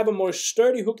want to have a more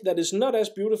sturdy hook that is not as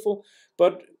beautiful,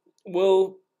 but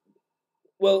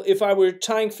well, if I were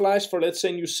tying flies for, let's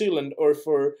say, New Zealand or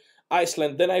for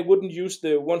Iceland, then I wouldn't use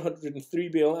the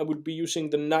 103BL. I would be using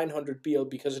the 900BL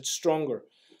because it's stronger.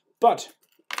 But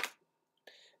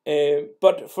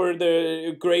for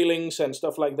the graylings and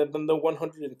stuff like that, then the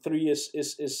 103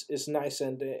 is nice,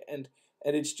 and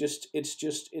it's just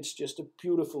a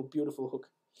beautiful hook.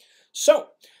 So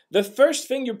the first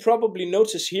thing you probably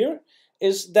notice here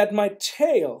is that my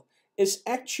tail is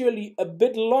actually a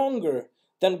bit longer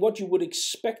than what you would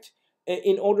expect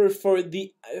in order for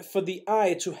the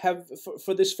eye to have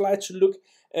for this fly to look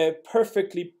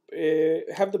perfectly,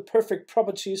 have the perfect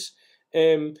properties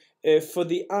for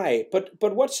the eye.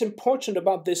 But what's important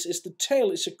about this is the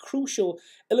tail is a crucial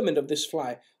element of this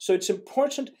fly. So it's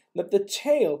important that the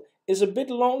tail is a bit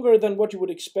longer than what you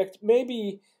would expect.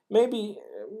 Maybe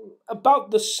about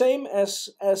the same as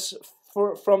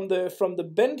from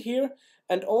the bend here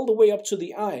and all the way up to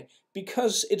the eye,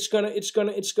 because the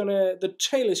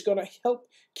tail is gonna help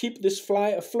keep this fly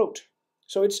afloat.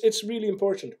 So it's really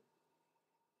important.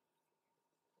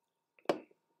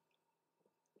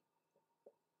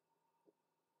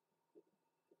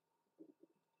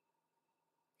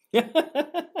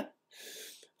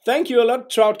 Thank you a lot,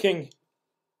 Trout King.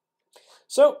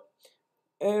 So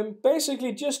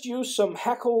basically just use some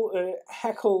hackle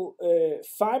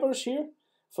fibers here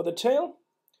for the tail.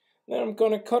 Then I'm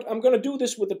gonna do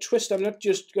this with a twist. I'm not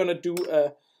just gonna do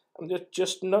I'm not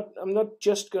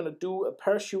just gonna do a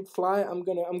parachute fly. I'm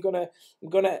gonna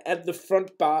add the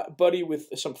front body with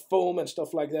some foam and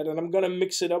stuff like that, and I'm gonna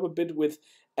mix it up a bit with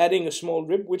adding a small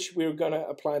rib, which we're gonna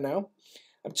apply now.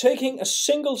 I'm taking a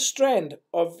single strand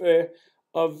of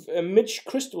Mitch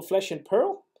Crystal Flesh and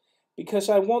Pearl, because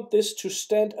I want this to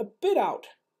stand a bit out.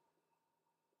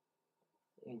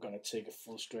 I'm gonna take a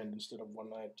full strand instead of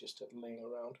one I just had laying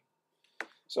around.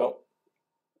 So,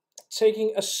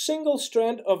 taking a single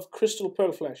strand of Crystal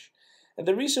Pearl Flesh. And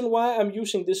the reason why I'm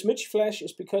using this Mitch flesh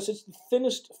is because it's the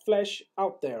thinnest flesh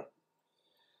out there.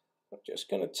 I'm just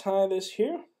gonna tie this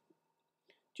here,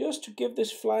 just to give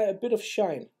this fly a bit of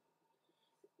shine.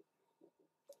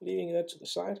 Leaving that to the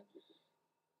side,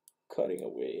 cutting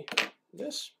away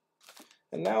this.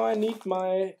 And now I need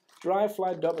my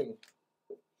Dryfly dubbing.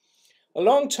 A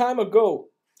long time ago,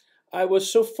 I was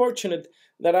so fortunate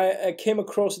that I came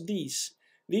across these.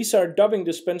 These are dubbing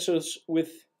dispensers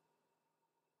with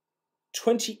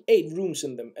 28 rooms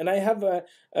in them, and I have a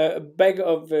bag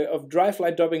of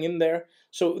Dryfly dubbing in there.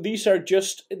 So these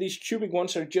cubic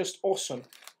ones are just awesome.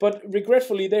 But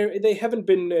regretfully, they haven't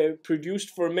been produced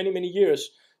for many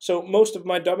years. So most of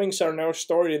my dubbings are now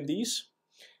stored in these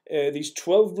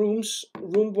 12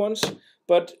 room ones.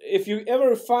 But if you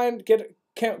ever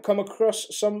come across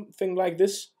something like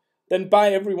this, then buy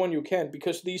every one you can,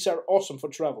 because these are awesome for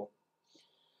travel.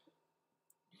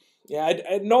 Yeah,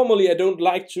 I normally I don't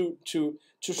like to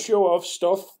show off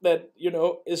stuff that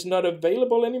is not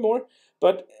available anymore.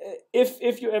 But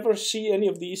if you ever see any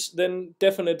of these, then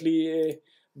definitely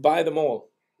buy them all.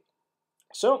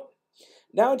 So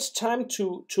now it's time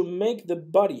to make the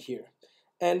body here.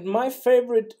 And my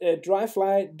favorite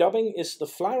Dryfly dubbing is the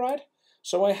Fly Ride.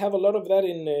 So I have a lot of that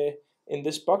in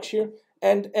this box here.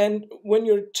 And when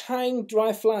you're tying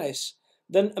dry flies,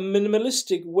 then a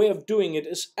minimalistic way of doing it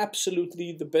is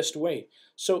absolutely the best way.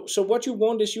 So what you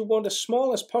want is you want as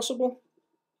small as possible.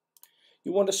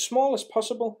 You want as small as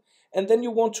possible, and then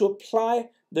you want to apply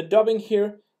the dubbing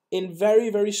here in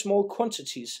very small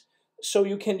quantities, so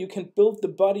you can build the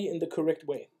body in the correct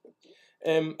way.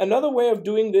 Another way of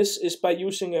doing this is by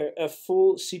using a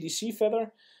full CDC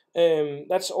feather.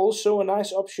 That's also a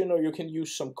nice option, or you can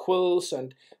use some quills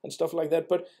and stuff like that.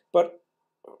 But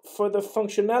for the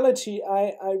functionality,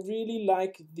 I really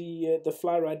like the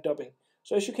Fly Ride dubbing.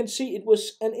 So as you can see, it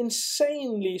was an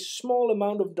insanely small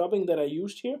amount of dubbing that I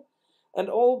used here, and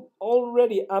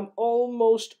already I'm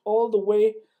almost all the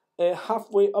way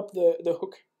halfway up the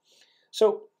hook.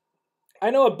 So I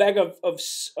know a bag of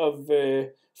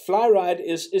fly ride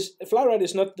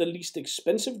is not the least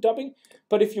expensive dubbing,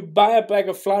 but if you buy a bag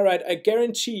of fly ride, I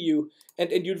guarantee you,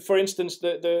 and you, for instance,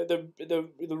 the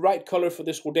right color for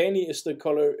this Rodani is the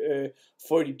color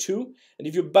 42, and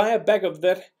if you buy a bag of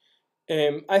that,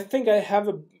 I think I have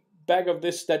a bag of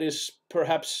this that is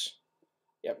perhaps,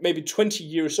 yeah, maybe 20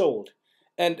 years old,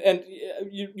 and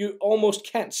you almost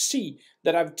can't see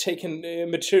that I've taken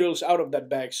materials out of that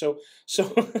bag. So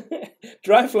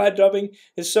Dryfly dubbing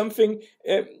is something.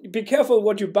 Be careful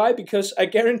what you buy, because I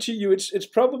guarantee you it's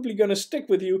probably gonna stick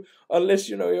with you, unless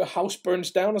your house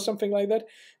burns down or something like that.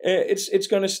 It's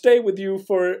gonna stay with you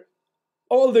for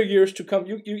all the years to come.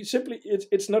 You simply,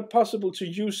 it's not possible to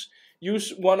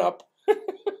use one up.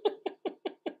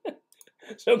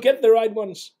 So get the right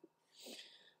ones.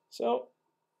 So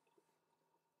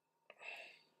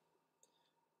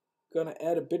gonna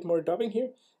add a bit more dubbing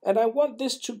here, and I want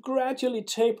this to gradually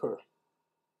taper.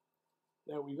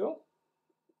 There we go.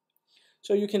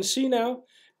 So you can see now,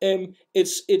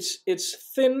 it's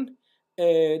thin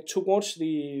towards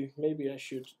the. Maybe I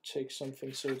should take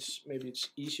something so maybe it's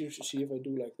easier to see if I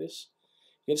do like this.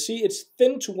 You can see it's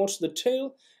thin towards the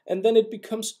tail, and then it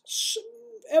becomes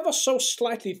ever so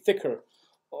slightly thicker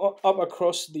up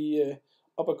across the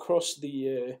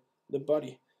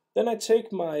body. Then I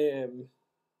take my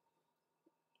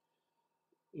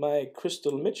my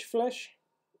crystal midge flash,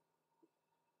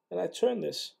 and I turn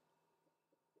this,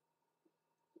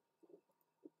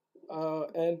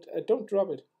 and I don't drop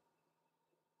it.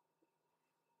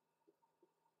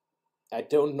 I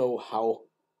don't know how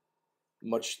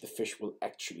much the fish will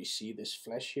actually see this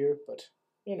flash here, but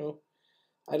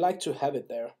I like to have it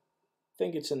there. I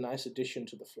think it's a nice addition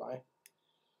to the fly.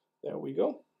 There we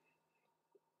go.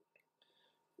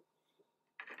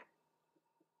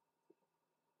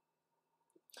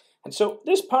 And so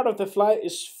this part of the fly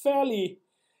is fairly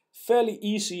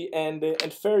easy and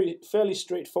fairly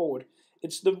straightforward.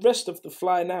 It's the rest of the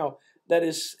fly now that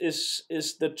is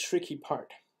the tricky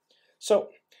part. So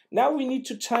now we need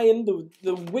to tie in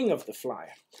the wing of the fly.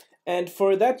 And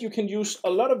for that you can use a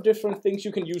lot of different things.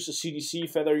 You can use a CDC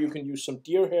feather, you can use some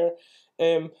deer hair.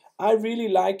 I really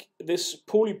like this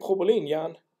polypropylene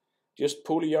yarn, just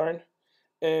poly yarn,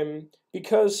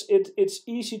 because it's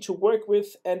easy to work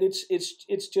with, and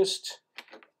it's just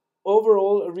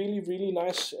overall a really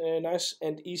nice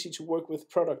and easy to work with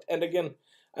product. And again,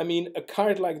 I mean, a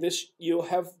card like this, you'll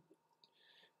have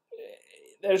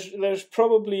there's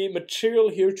probably material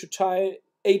here to tie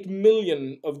 8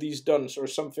 million of these duns or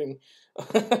something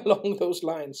along those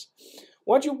lines.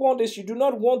 What you want is, you do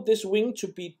not want this wing to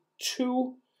be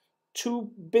too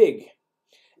big.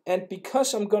 And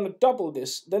because I'm going to double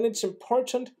this, then it's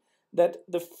important that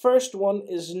the first one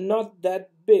is not that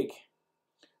big.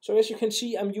 So as you can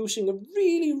see, I'm using a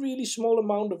really small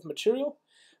amount of material,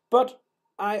 but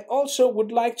I also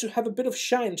would like to have a bit of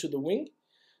shine to the wing.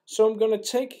 So I'm going to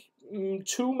take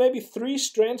 2, maybe 3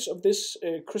 strands of this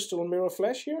crystal mirror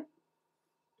flash here.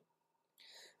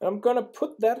 And I'm going to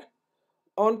put that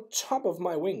on top of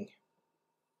my wing.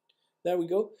 There we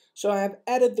go. So I have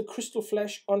added the crystal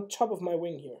flash on top of my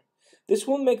wing here. This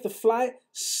will make the fly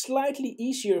slightly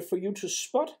easier for you to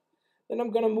spot. Then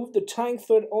I'm going to move the tying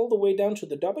thread all the way down to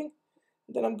the dubbing.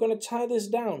 Then I'm going to tie this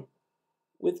down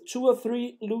with 2 or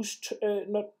 3 loose,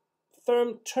 not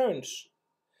firm turns.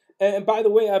 And by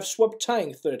the way, I've swapped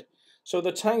tying thread. So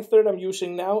the tying thread I'm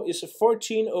using now is a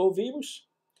 14-0 Vivus.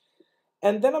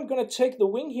 And then I'm going to take the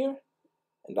wing here,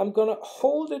 and I'm going to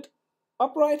hold it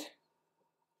upright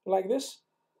like this.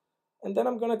 And then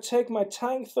I'm going to take my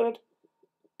tying thread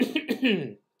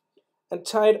and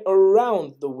tie it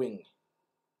around the wing.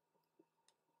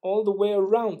 All the way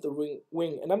around the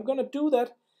wing. And I'm going to do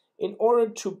that in order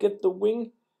to get the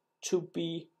wing to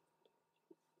be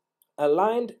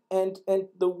aligned and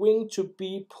the wing to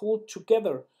be pulled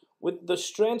together with the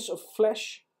strands of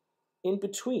flesh in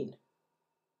between.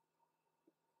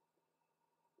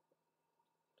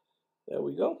 There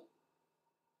we go.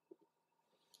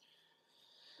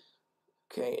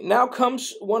 Okay, now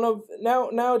comes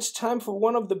now it's time for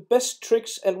one of the best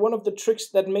tricks, and one of the tricks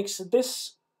that makes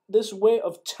this way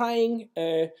of tying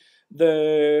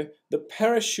the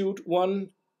parachute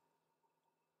one.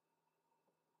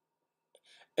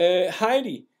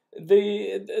 Heidi,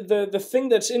 the thing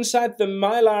that's inside the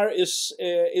mylar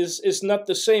is not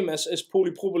the same as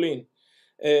polypropylene,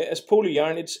 as poly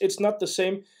yarn. It's not the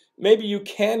same. maybe you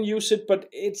can use it, but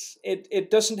it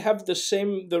doesn't have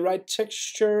the right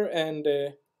texture, and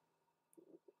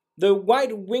the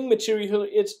white wing material,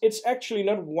 it's actually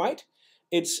not white.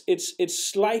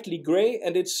 It's slightly gray,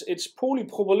 and it's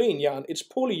polypropylene yarn. It's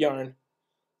poly yarn,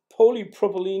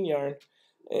 polypropylene yarn.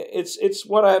 It's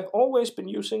what I've always been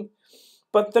using.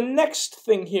 But the next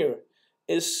thing here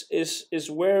is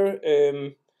where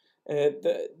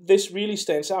this really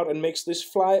stands out and makes this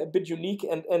fly a bit unique,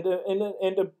 and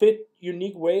a bit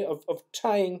unique way of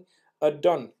tying a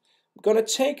dun. I'm gonna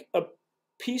take a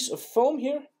piece of foam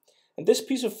here, and this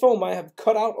piece of foam I have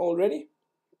cut out already.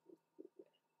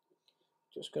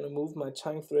 Just gonna move my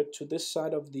tying thread to this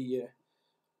side of the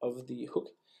hook,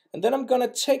 and then I'm gonna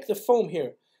take the foam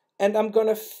here, and I'm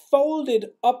gonna fold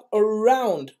it up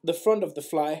around the front of the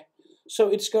fly. So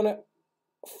it's gonna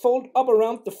fold up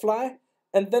around the fly,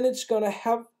 and then it's gonna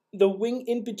have the wing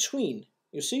in between.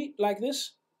 You see, like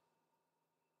this.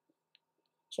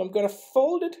 So I'm gonna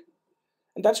fold it,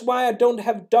 and that's why I don't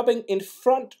have dubbing in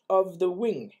front of the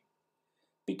wing,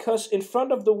 because in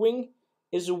front of the wing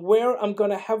is where I'm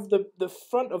gonna have the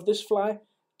front of this fly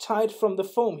tied from the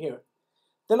foam here.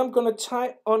 Then I'm gonna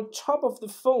tie on top of the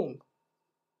foam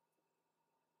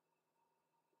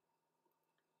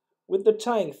with the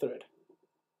tying thread.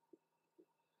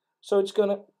 So it's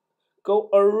gonna go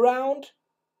around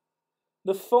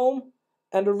the foam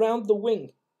and around the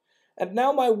wing. And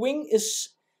now my wing is,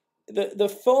 the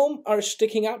foam are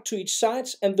sticking out to each side,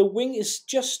 and the wing is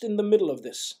just in the middle of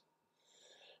this.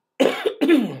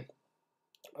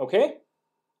 Okay?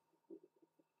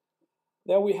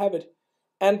 There we have it.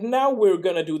 And now we're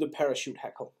gonna do the parachute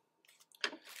hackle.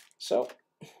 So,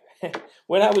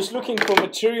 when I was looking for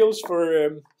materials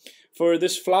for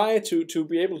this fly to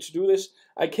be able to do this,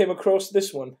 I came across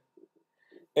this one.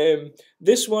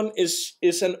 This one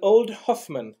is an old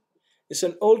Hoffman. It's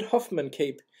an old Hoffman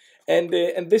cape, and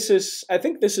this is, I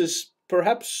think this is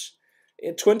perhaps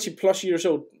 20 plus years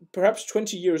old, perhaps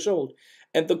 20 years old.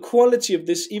 And the quality of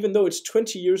this, even though it's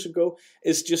 20 years ago,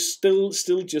 is just still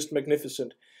just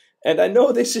magnificent. And I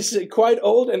know this is quite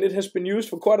old, and it has been used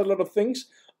for quite a lot of things.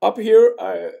 Up here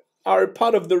are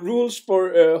part of the rules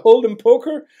for hold'em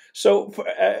poker. So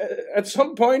at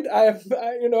some point, I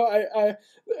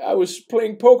was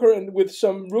playing poker and with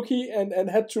some rookie, and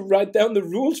had to write down the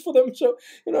rules for them. So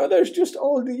there's just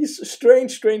all these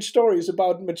strange stories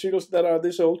about materials that are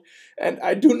this old, and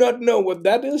I do not know what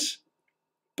that is,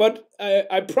 but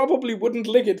I probably wouldn't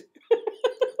lick it.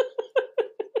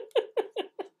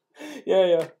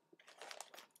 Yeah.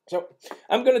 So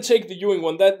I'm gonna take the Ewing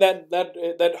one.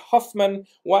 That Hoffman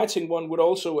whiting one would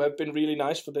also have been really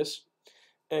nice for this,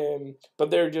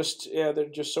 but they're just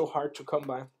so hard to come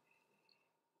by.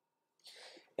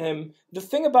 The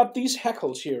thing about these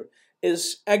hackles here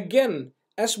is, again,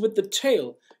 as with the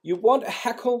tail, you want a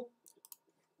hackle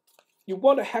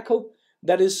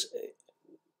that is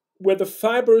where the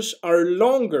fibers are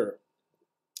longer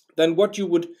than what you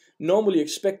would normally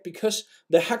expect, because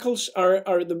the hackles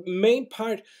are the main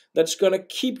part that's going to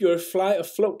keep your fly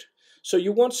afloat. So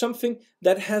you want something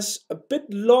that has a bit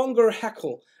longer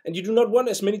hackle, and you do not want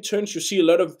as many turns. You see a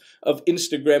lot of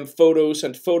Instagram photos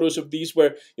and photos of these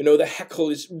where the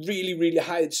hackle is really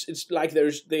high. It's like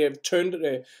they have turned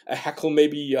a hackle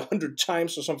maybe 100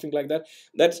 times or something like that.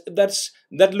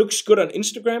 That looks good on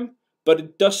Instagram, but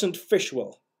it doesn't fish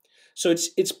well. So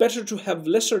it's better to have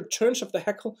lesser turns of the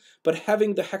hackle, but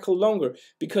having the hackle longer,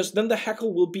 because then the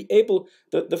hackle will be able,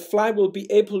 the fly will be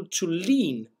able to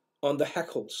lean on the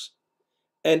hackles,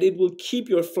 and it will keep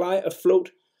your fly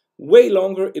afloat way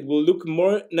longer. It will look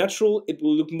more natural. It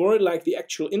will look more like the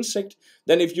actual insect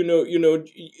than if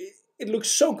it looks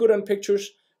so good on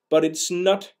pictures, but it's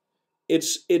not.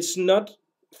 It's not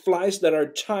flies that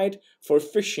are tied for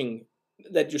fishing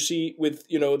that you see with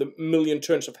the million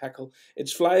turns of hackle.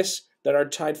 It's flies that are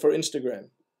tied for Instagram,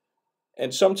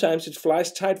 and sometimes it's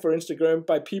flies tied for Instagram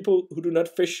by people who do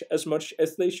not fish as much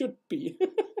as they should be.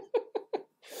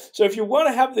 So if you want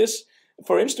to have this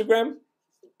for Instagram,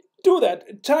 do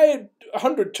that. Tie it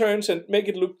 100 turns and make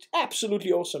it look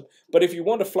absolutely awesome. But if you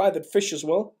want a fly that fishes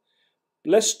well,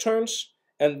 less turns,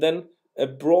 and then a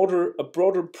broader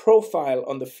profile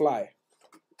on the fly.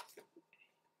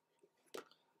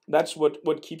 That's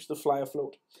what keeps the fly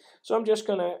afloat. So I'm just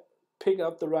gonna pick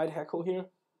out the right hackle here.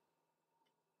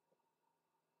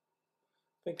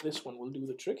 I think this one will do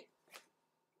the trick.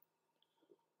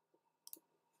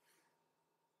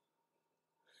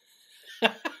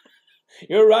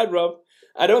 You're right, Rob.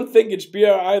 I don't think it's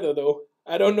beer either, though.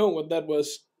 I don't know what that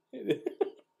was.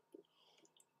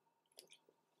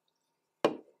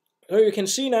 So you can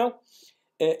see now,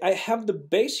 I have the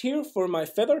base here for my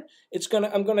feather.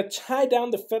 I'm gonna tie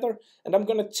down the feather, and I'm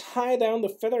gonna tie down the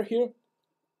feather here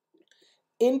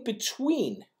in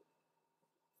between,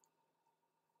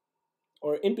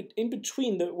 or in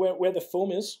between where the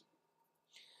foam is.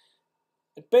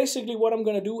 And basically, what I'm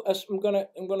gonna do is I'm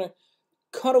gonna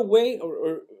cut away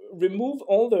or remove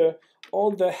all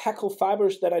the hackle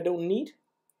fibers that I don't need.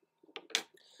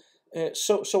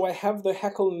 So I have the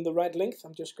hackle in the right length.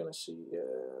 I'm just gonna see.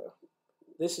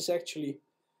 This is actually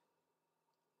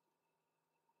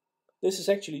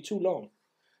too long.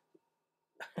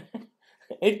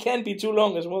 It can be too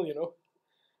long as well, you know.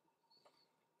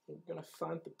 I'm gonna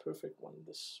find the perfect one.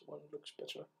 This one looks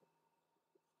better.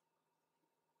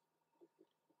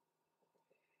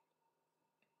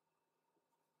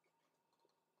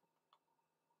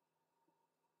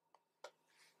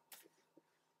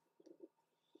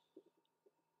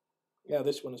 Yeah,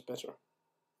 this one is better.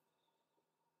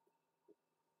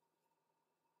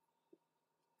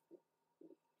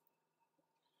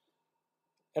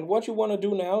 And what you want to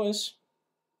do now is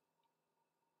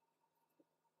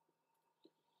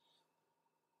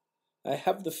I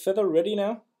have the feather ready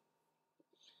now.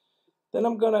 Then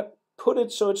I'm gonna put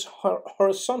it so it's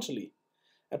horizontally,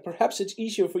 and perhaps it's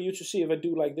easier for you to see if I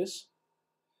do like this.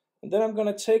 And then I'm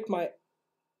gonna take my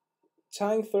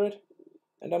tying thread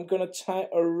and I'm gonna tie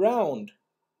around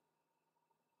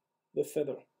the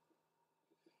feather,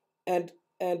 and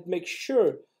make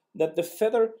sure that the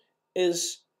feather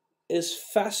is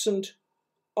fastened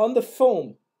on the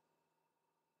foam,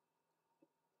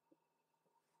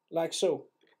 like so.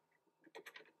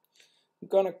 I'm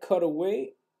gonna cut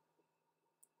away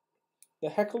the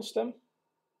hackle stem,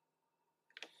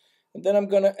 and then I'm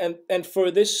gonna and for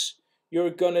this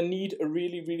you're gonna need a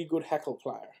really good hackle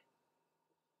plier.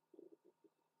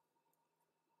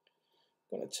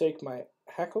 I'm gonna take my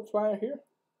hackle plier here.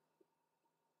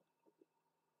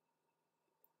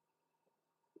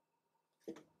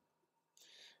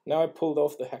 Now I pulled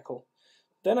off the hackle.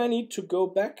 Then I need to go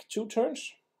back 2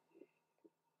 turns.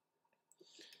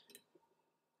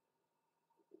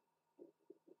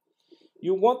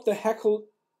 You want the hackle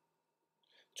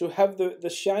to have the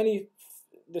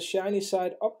shiny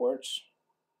side upwards.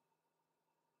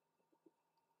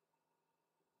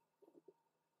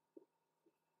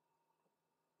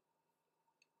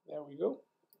 There we go.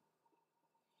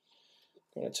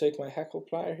 I'm gonna take my hackle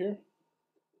plier here.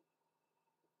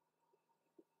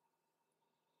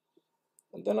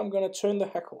 And then I'm gonna turn the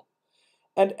hackle.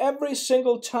 And every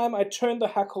single time I turn the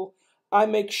hackle, I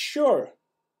make sure,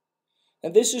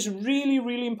 and this is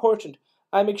really important,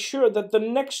 I make sure that the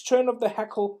next turn of the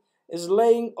hackle is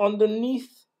laying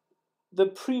underneath the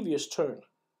previous turn.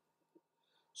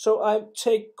 So I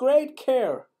take great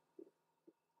care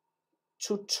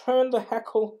to turn the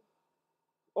hackle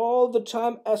all the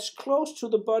time as close to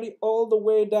the body all the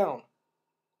way down.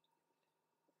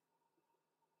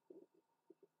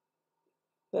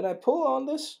 Then I pull on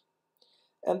this,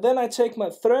 and then I take my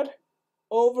thread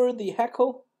over the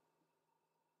hackle,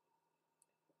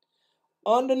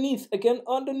 underneath, again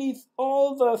underneath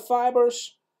all the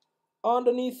fibers,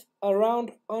 underneath,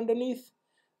 around, underneath,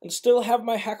 and still have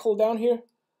my hackle down here,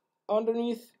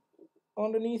 underneath,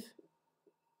 underneath.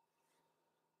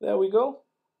 There we go.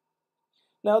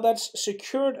 Now that's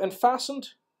secured and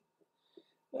fastened.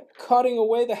 Cutting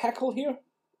away the hackle here.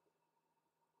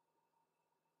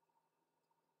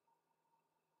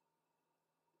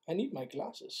 I need my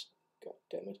glasses. God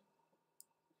damn it.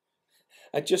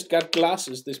 I just got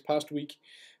glasses this past week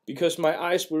because my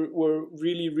eyes were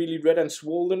really red and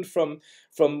swollen from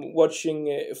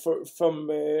watching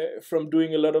from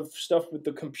doing a lot of stuff with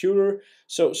the computer.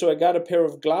 So I got a pair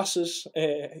of glasses.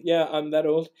 Yeah, I'm that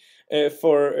old.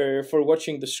 For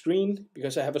watching the screen,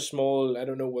 because I have a small, I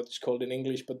don't know what it's called in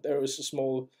English, but there is a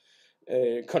small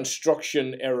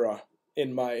construction error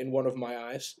in one of my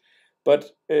eyes.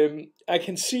 But I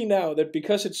can see now that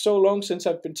because it's so long since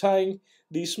I've been tying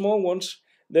these small ones,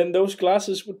 then those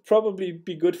glasses would probably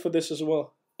be good for this as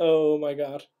well. Oh my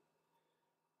god.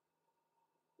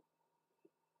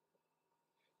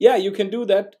 Yeah, you can do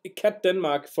that, Cat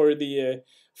Denmark, for the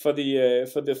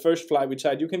first fly we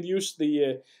tied. You can use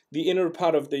the inner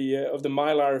part of the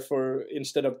mylar for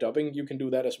instead of dubbing. You can do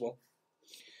that as well.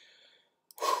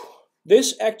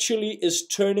 This actually is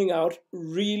turning out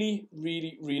really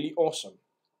awesome.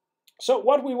 So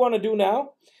what we want to do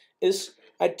now is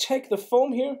I take the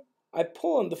foam here, I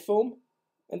pull on the foam,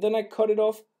 and then I cut it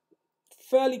off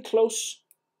fairly close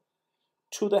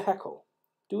to the hackle.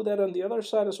 Do that on the other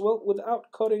side as well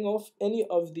without cutting off any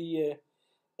of the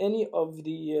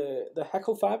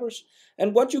hackle fibers.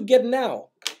 And what you get now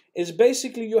is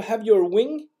basically you have your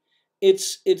wing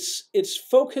it's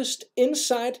focused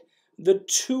inside the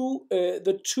two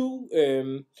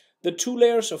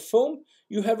layers of foam.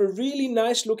 You have a really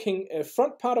nice looking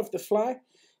front part of the fly.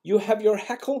 You have your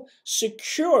hackle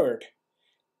secured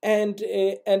and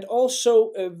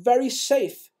also very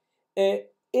safe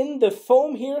in the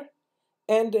foam here,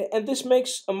 and this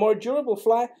makes a more durable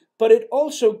fly, but it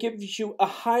also gives you a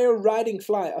higher riding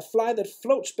fly, a fly that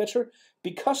floats better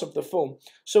because of the foam.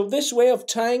 So this way of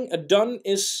tying a dun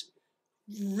is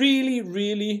really,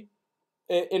 really,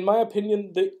 in my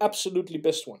opinion, the absolutely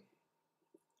best one.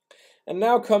 And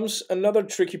now comes another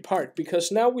tricky part,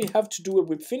 because now we have to do a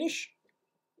whip finish,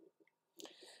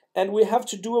 and we have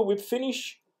to do a whip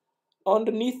finish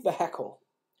underneath the hackle.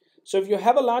 So if you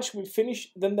have a large whip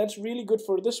finish, then that's really good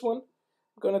for this one.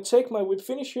 I'm gonna take my whip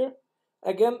finish here,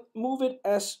 again, move it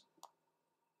as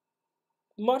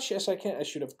much as I can. I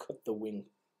should have cut the wing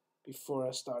before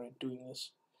I started doing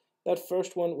this. That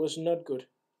first one was not good.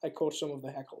 I caught some of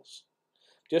the hackles.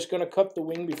 Just gonna cut the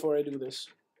wing before I do this.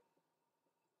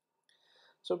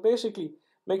 So basically,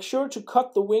 make sure to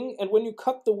cut the wing, and when you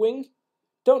cut the wing,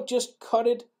 don't just cut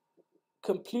it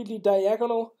completely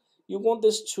diagonal. You want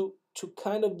this to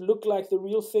kind of look like the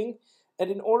real thing, and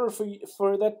in order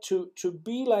for that to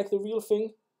be like the real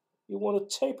thing, you want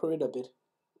to taper it a bit.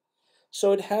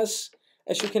 So it has,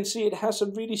 as you can see, it has a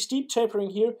really steep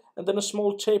tapering here, and then a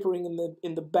small tapering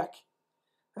in the back.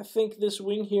 I think this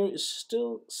wing here is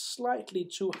still slightly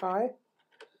too high,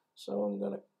 so I'm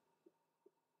gonna.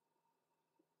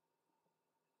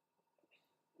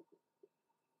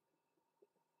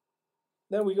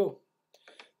 There we go.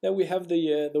 There we have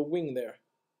the wing there.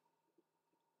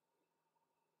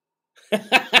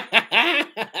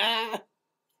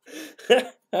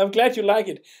 I'm glad you like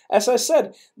it. As I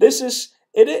said, this is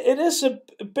it is a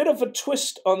bit of a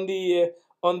twist on the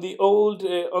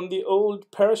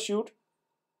old parachute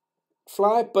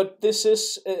fly, but this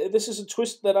is a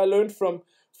twist that I learned from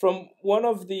one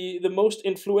of the most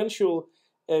influential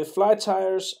fly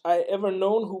tyers I ever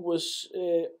known, who was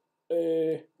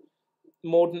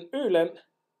Morten Øland,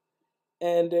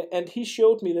 and he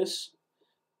showed me this.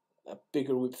 A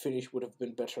bigger whip finish would have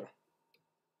been better,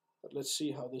 but let's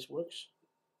see how this works.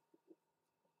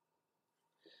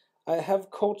 I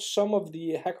have caught some of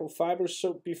the hackle fibers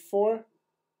so before.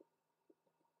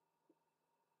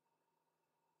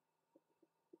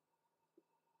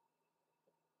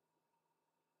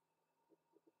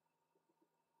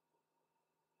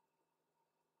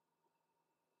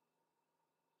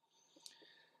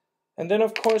 And then,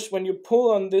 of course, when you pull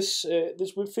on this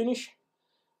this whip finish,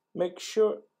 make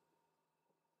sure.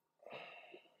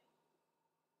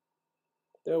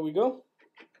 There we go.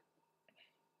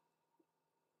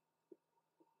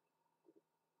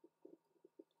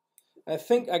 I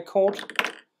think I caught.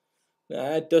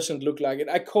 Nah, it doesn't look like it.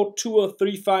 I caught 2 or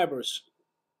 3 fibers.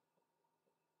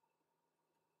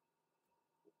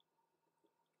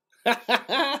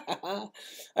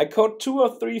 I caught 2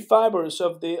 or 3 fibers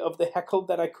of the hackle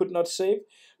that I could not save.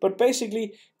 But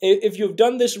basically, if you've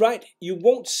done this right, you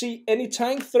won't see any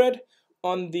tying thread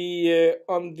on the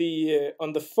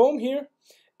foam here,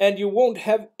 and you won't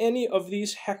have any of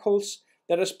these hackles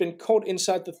that has been caught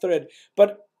inside the thread.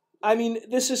 But I mean,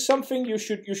 this is something you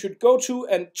should go to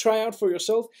and try out for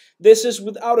yourself. This is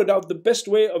without a doubt the best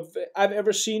way I've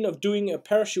ever seen of doing a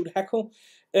parachute hackle.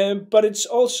 But it's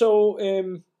also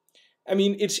I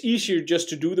mean, it's easier just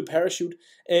to do the parachute,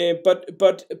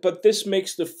 but this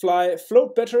makes the fly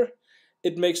float better.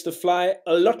 It makes the fly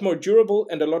a lot more durable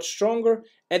and a lot stronger,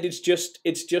 and it's just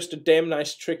a damn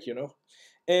nice trick, you know.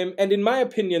 And in my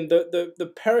opinion,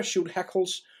 the parachute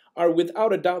hackles are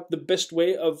without a doubt the best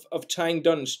way of tying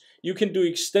duns. You can do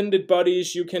extended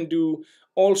bodies, you can do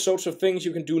all sorts of things,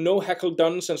 you can do no hackle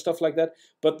duns and stuff like that,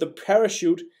 but the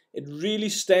parachute, it really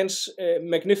stands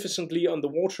magnificently on the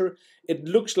water. It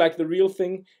looks like the real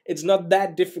thing. It's not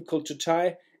that difficult to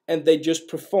tie, and they just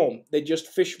perform. They just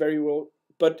fish very well.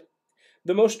 But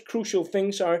the most crucial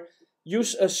things are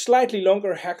use a slightly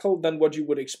longer hackle than what you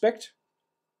would expect,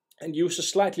 and use a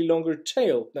slightly longer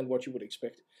tail than what you would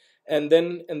expect. And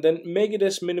then make it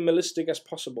as minimalistic as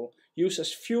possible. Use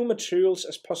as few materials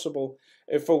as possible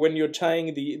for when you're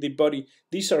tying the body.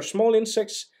 These are small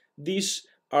insects. These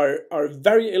are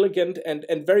very elegant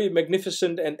and very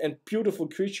magnificent and beautiful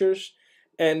creatures.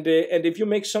 And if you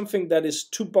make something that is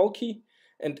too bulky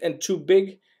and too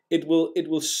big, it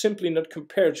will simply not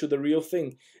compare to the real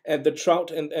thing. And the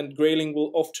trout and grayling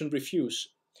will often refuse.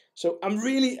 So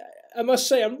I must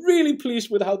say, I'm really pleased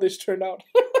with how this turned out.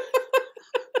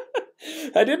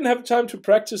 I didn't have time to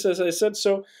practice, as I said,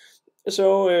 so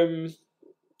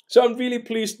I'm really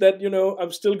pleased that, you know,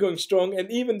 I'm still going strong. And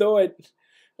even though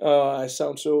I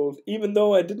sound so old. Even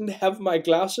though I didn't have my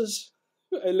glasses,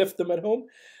 I left them at home.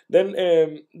 Then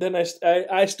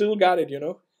I still got it, you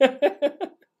know.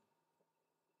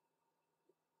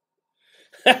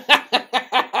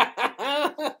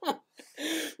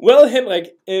 Well,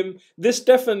 Henrik, this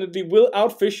definitely will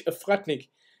outfish a Fratnik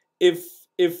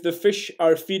if the fish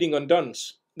are feeding on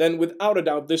duns. Then without a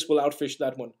doubt, this will outfish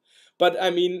that one. But I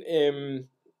mean,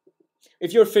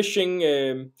 if you're fishing,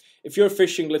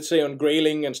 let's say on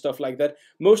grayling and stuff like that,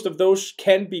 most of those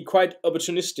can be quite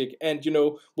opportunistic, and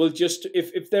will just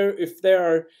if they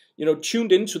are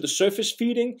tuned into the surface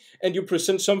feeding, and you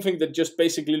present something that just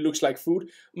basically looks like food,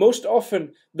 most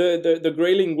often the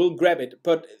grayling will grab it.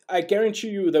 But I guarantee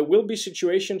you there will be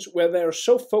situations where they are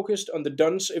so focused on the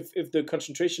duns, if the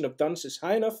concentration of duns is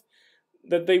high enough,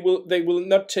 that they will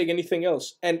not take anything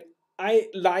else. And I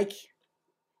like,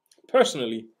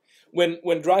 personally,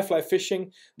 when dry fly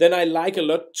fishing, then I like a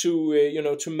lot to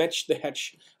to match the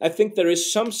hatch. I think there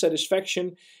is some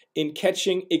satisfaction in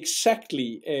catching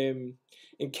exactly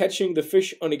in catching the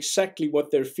fish on exactly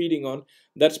what they're feeding on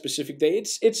that specific day.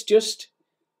 It's just,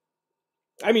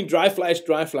 I mean, dry fly is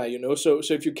dry fly, So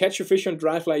if you catch a fish on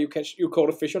dry fly, you caught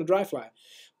a fish on dry fly.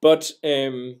 But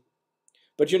to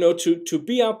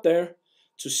be out there,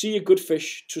 to see a good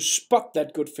fish, to spot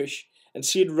that good fish and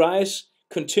see it rise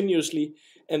continuously,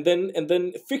 and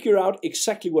then figure out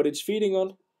exactly what it's feeding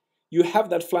on. You have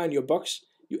that fly in your box,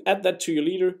 you add that to your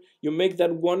leader, you make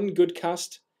that one good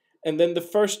cast, and then the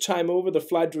first time over, the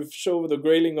fly drifts over the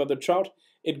grayling or the trout,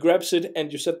 it grabs it,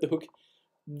 and you set the hook.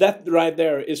 That right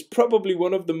there is probably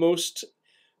one of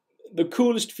the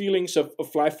coolest feelings of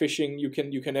fly fishing you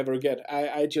can ever get.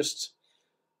 I just,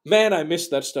 man, I miss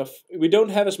that stuff. We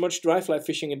don't have as much dry fly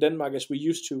fishing in Denmark as we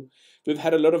used to. We've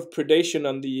had a lot of predation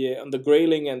on the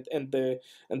grayling and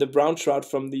the brown trout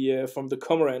from the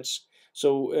cormorants.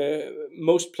 So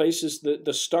most places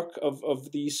the stock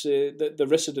of these the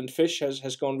resident fish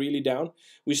has gone really down.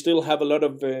 We still have a lot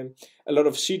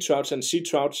of sea trouts, and sea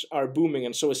trouts are booming,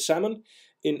 and so is salmon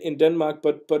in Denmark.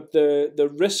 But the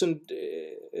recent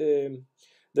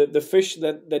the fish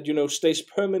that stays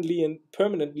permanently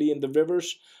in the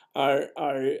rivers are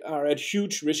at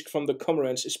huge risk from the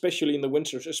cormorants, especially in the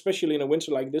winters, especially in a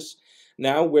winter like this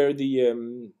now, where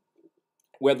the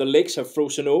lakes have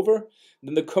frozen over.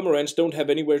 Then the cormorants don't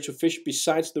have anywhere to fish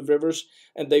besides the rivers,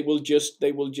 and they will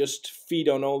just feed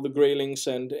on all the graylings,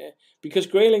 and because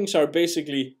graylings are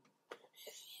basically,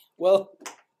 well,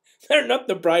 they're not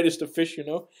the brightest of fish,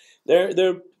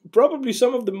 They're probably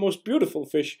some of the most beautiful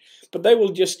fish, but they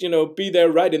will just be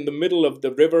there right in the middle of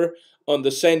the river on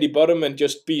the sandy bottom and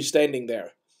just be standing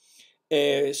there.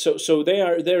 So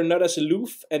they're not as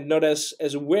aloof and not as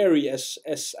wary as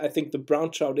I think the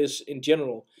brown trout is in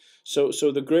general. So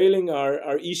the grayling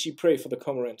are easy prey for the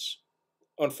cormorants,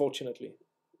 unfortunately.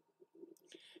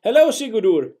 Hello,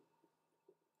 Sigurdur.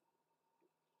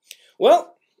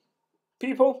 Well,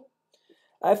 people,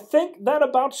 I think that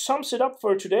about sums it up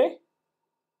for today.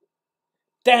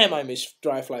 Damn, I miss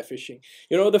dry fly fishing.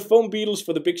 The foam beetles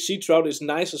for the big sea trout is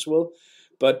nice as well,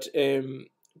 but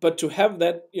to have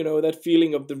that that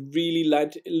feeling of the really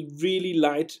light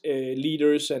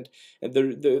leaders, and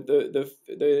the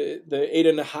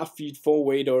 8.5 feet 4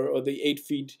 weight, or the 8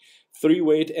 feet 3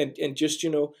 weight, and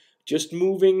just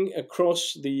moving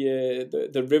across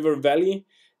the river valley,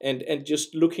 and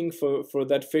just looking for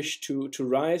that fish to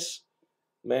rise.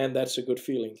 Man, that's a good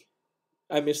feeling.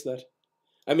 I miss that.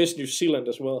 I miss New Zealand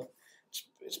as well.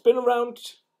 It's been around,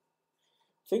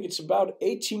 I think it's about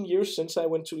 18 years since I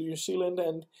went to New Zealand,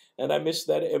 and I miss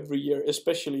that every year,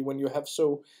 especially when you have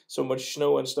so much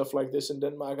snow and stuff like this in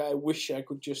Denmark. I wish I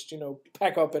could just,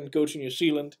 pack up and go to New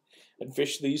Zealand and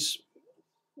fish these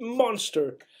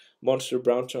monster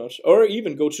brown trouts, or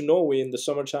even go to Norway in the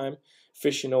summertime,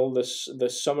 fishing all the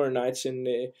summer nights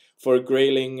for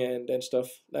grayling and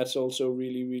stuff. That's also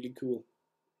really, really cool.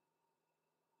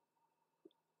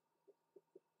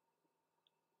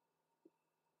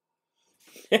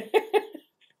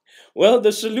 Well,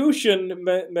 the solution,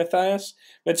 Matthias,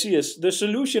 the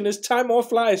solution is tie more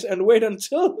flies and wait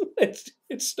until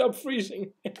it stops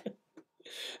freezing.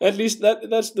 At least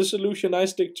that's the solution I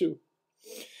stick to.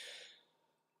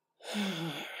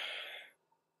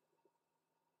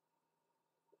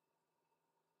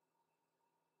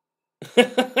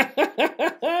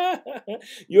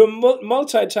 You're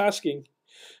multitasking.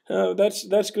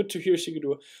 That's good to hear,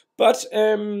 Sigurdur. But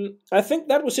I think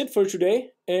that was it for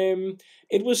today.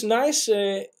 It was nice.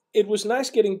 It was nice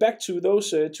getting back to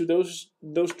those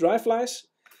dry flies,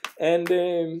 and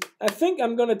I think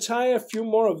I'm gonna tie a few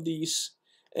more of these,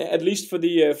 at least for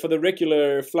the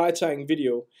regular fly tying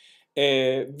video.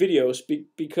 videos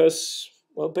because,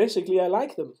 well, basically I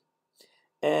like them.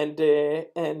 And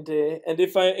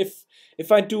if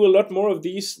I do a lot more of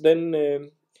these,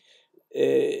 then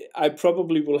I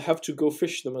probably will have to go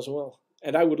fish them as well,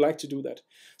 and I would like to do that.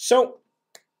 So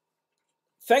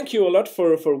thank you a lot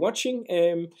for watching.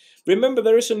 Remember,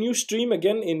 there is a new stream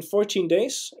again in 14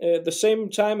 days, the same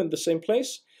time and the same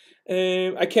place.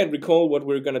 I can't recall what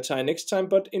we're gonna tie next time,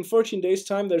 but in 14 days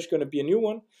time there's gonna be a new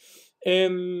one.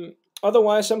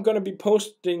 Otherwise, I'm gonna be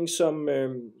posting some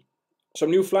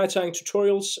new fly tying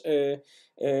tutorials,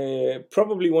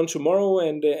 probably one tomorrow,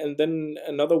 and then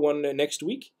another one next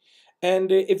week.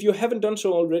 And if you haven't done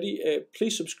so already,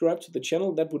 please subscribe to the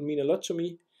channel. That would mean a lot to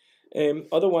me.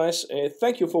 Otherwise,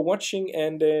 thank you for watching,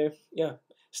 and yeah,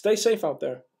 stay safe out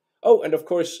there. Oh, and of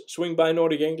course, swing by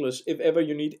Nordic Anglers if ever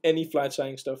you need any fly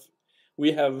tying stuff.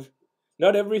 We have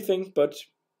not everything, but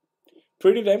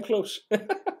pretty damn close.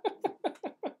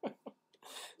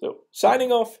 So,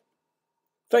 signing off.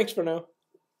 Thanks for now.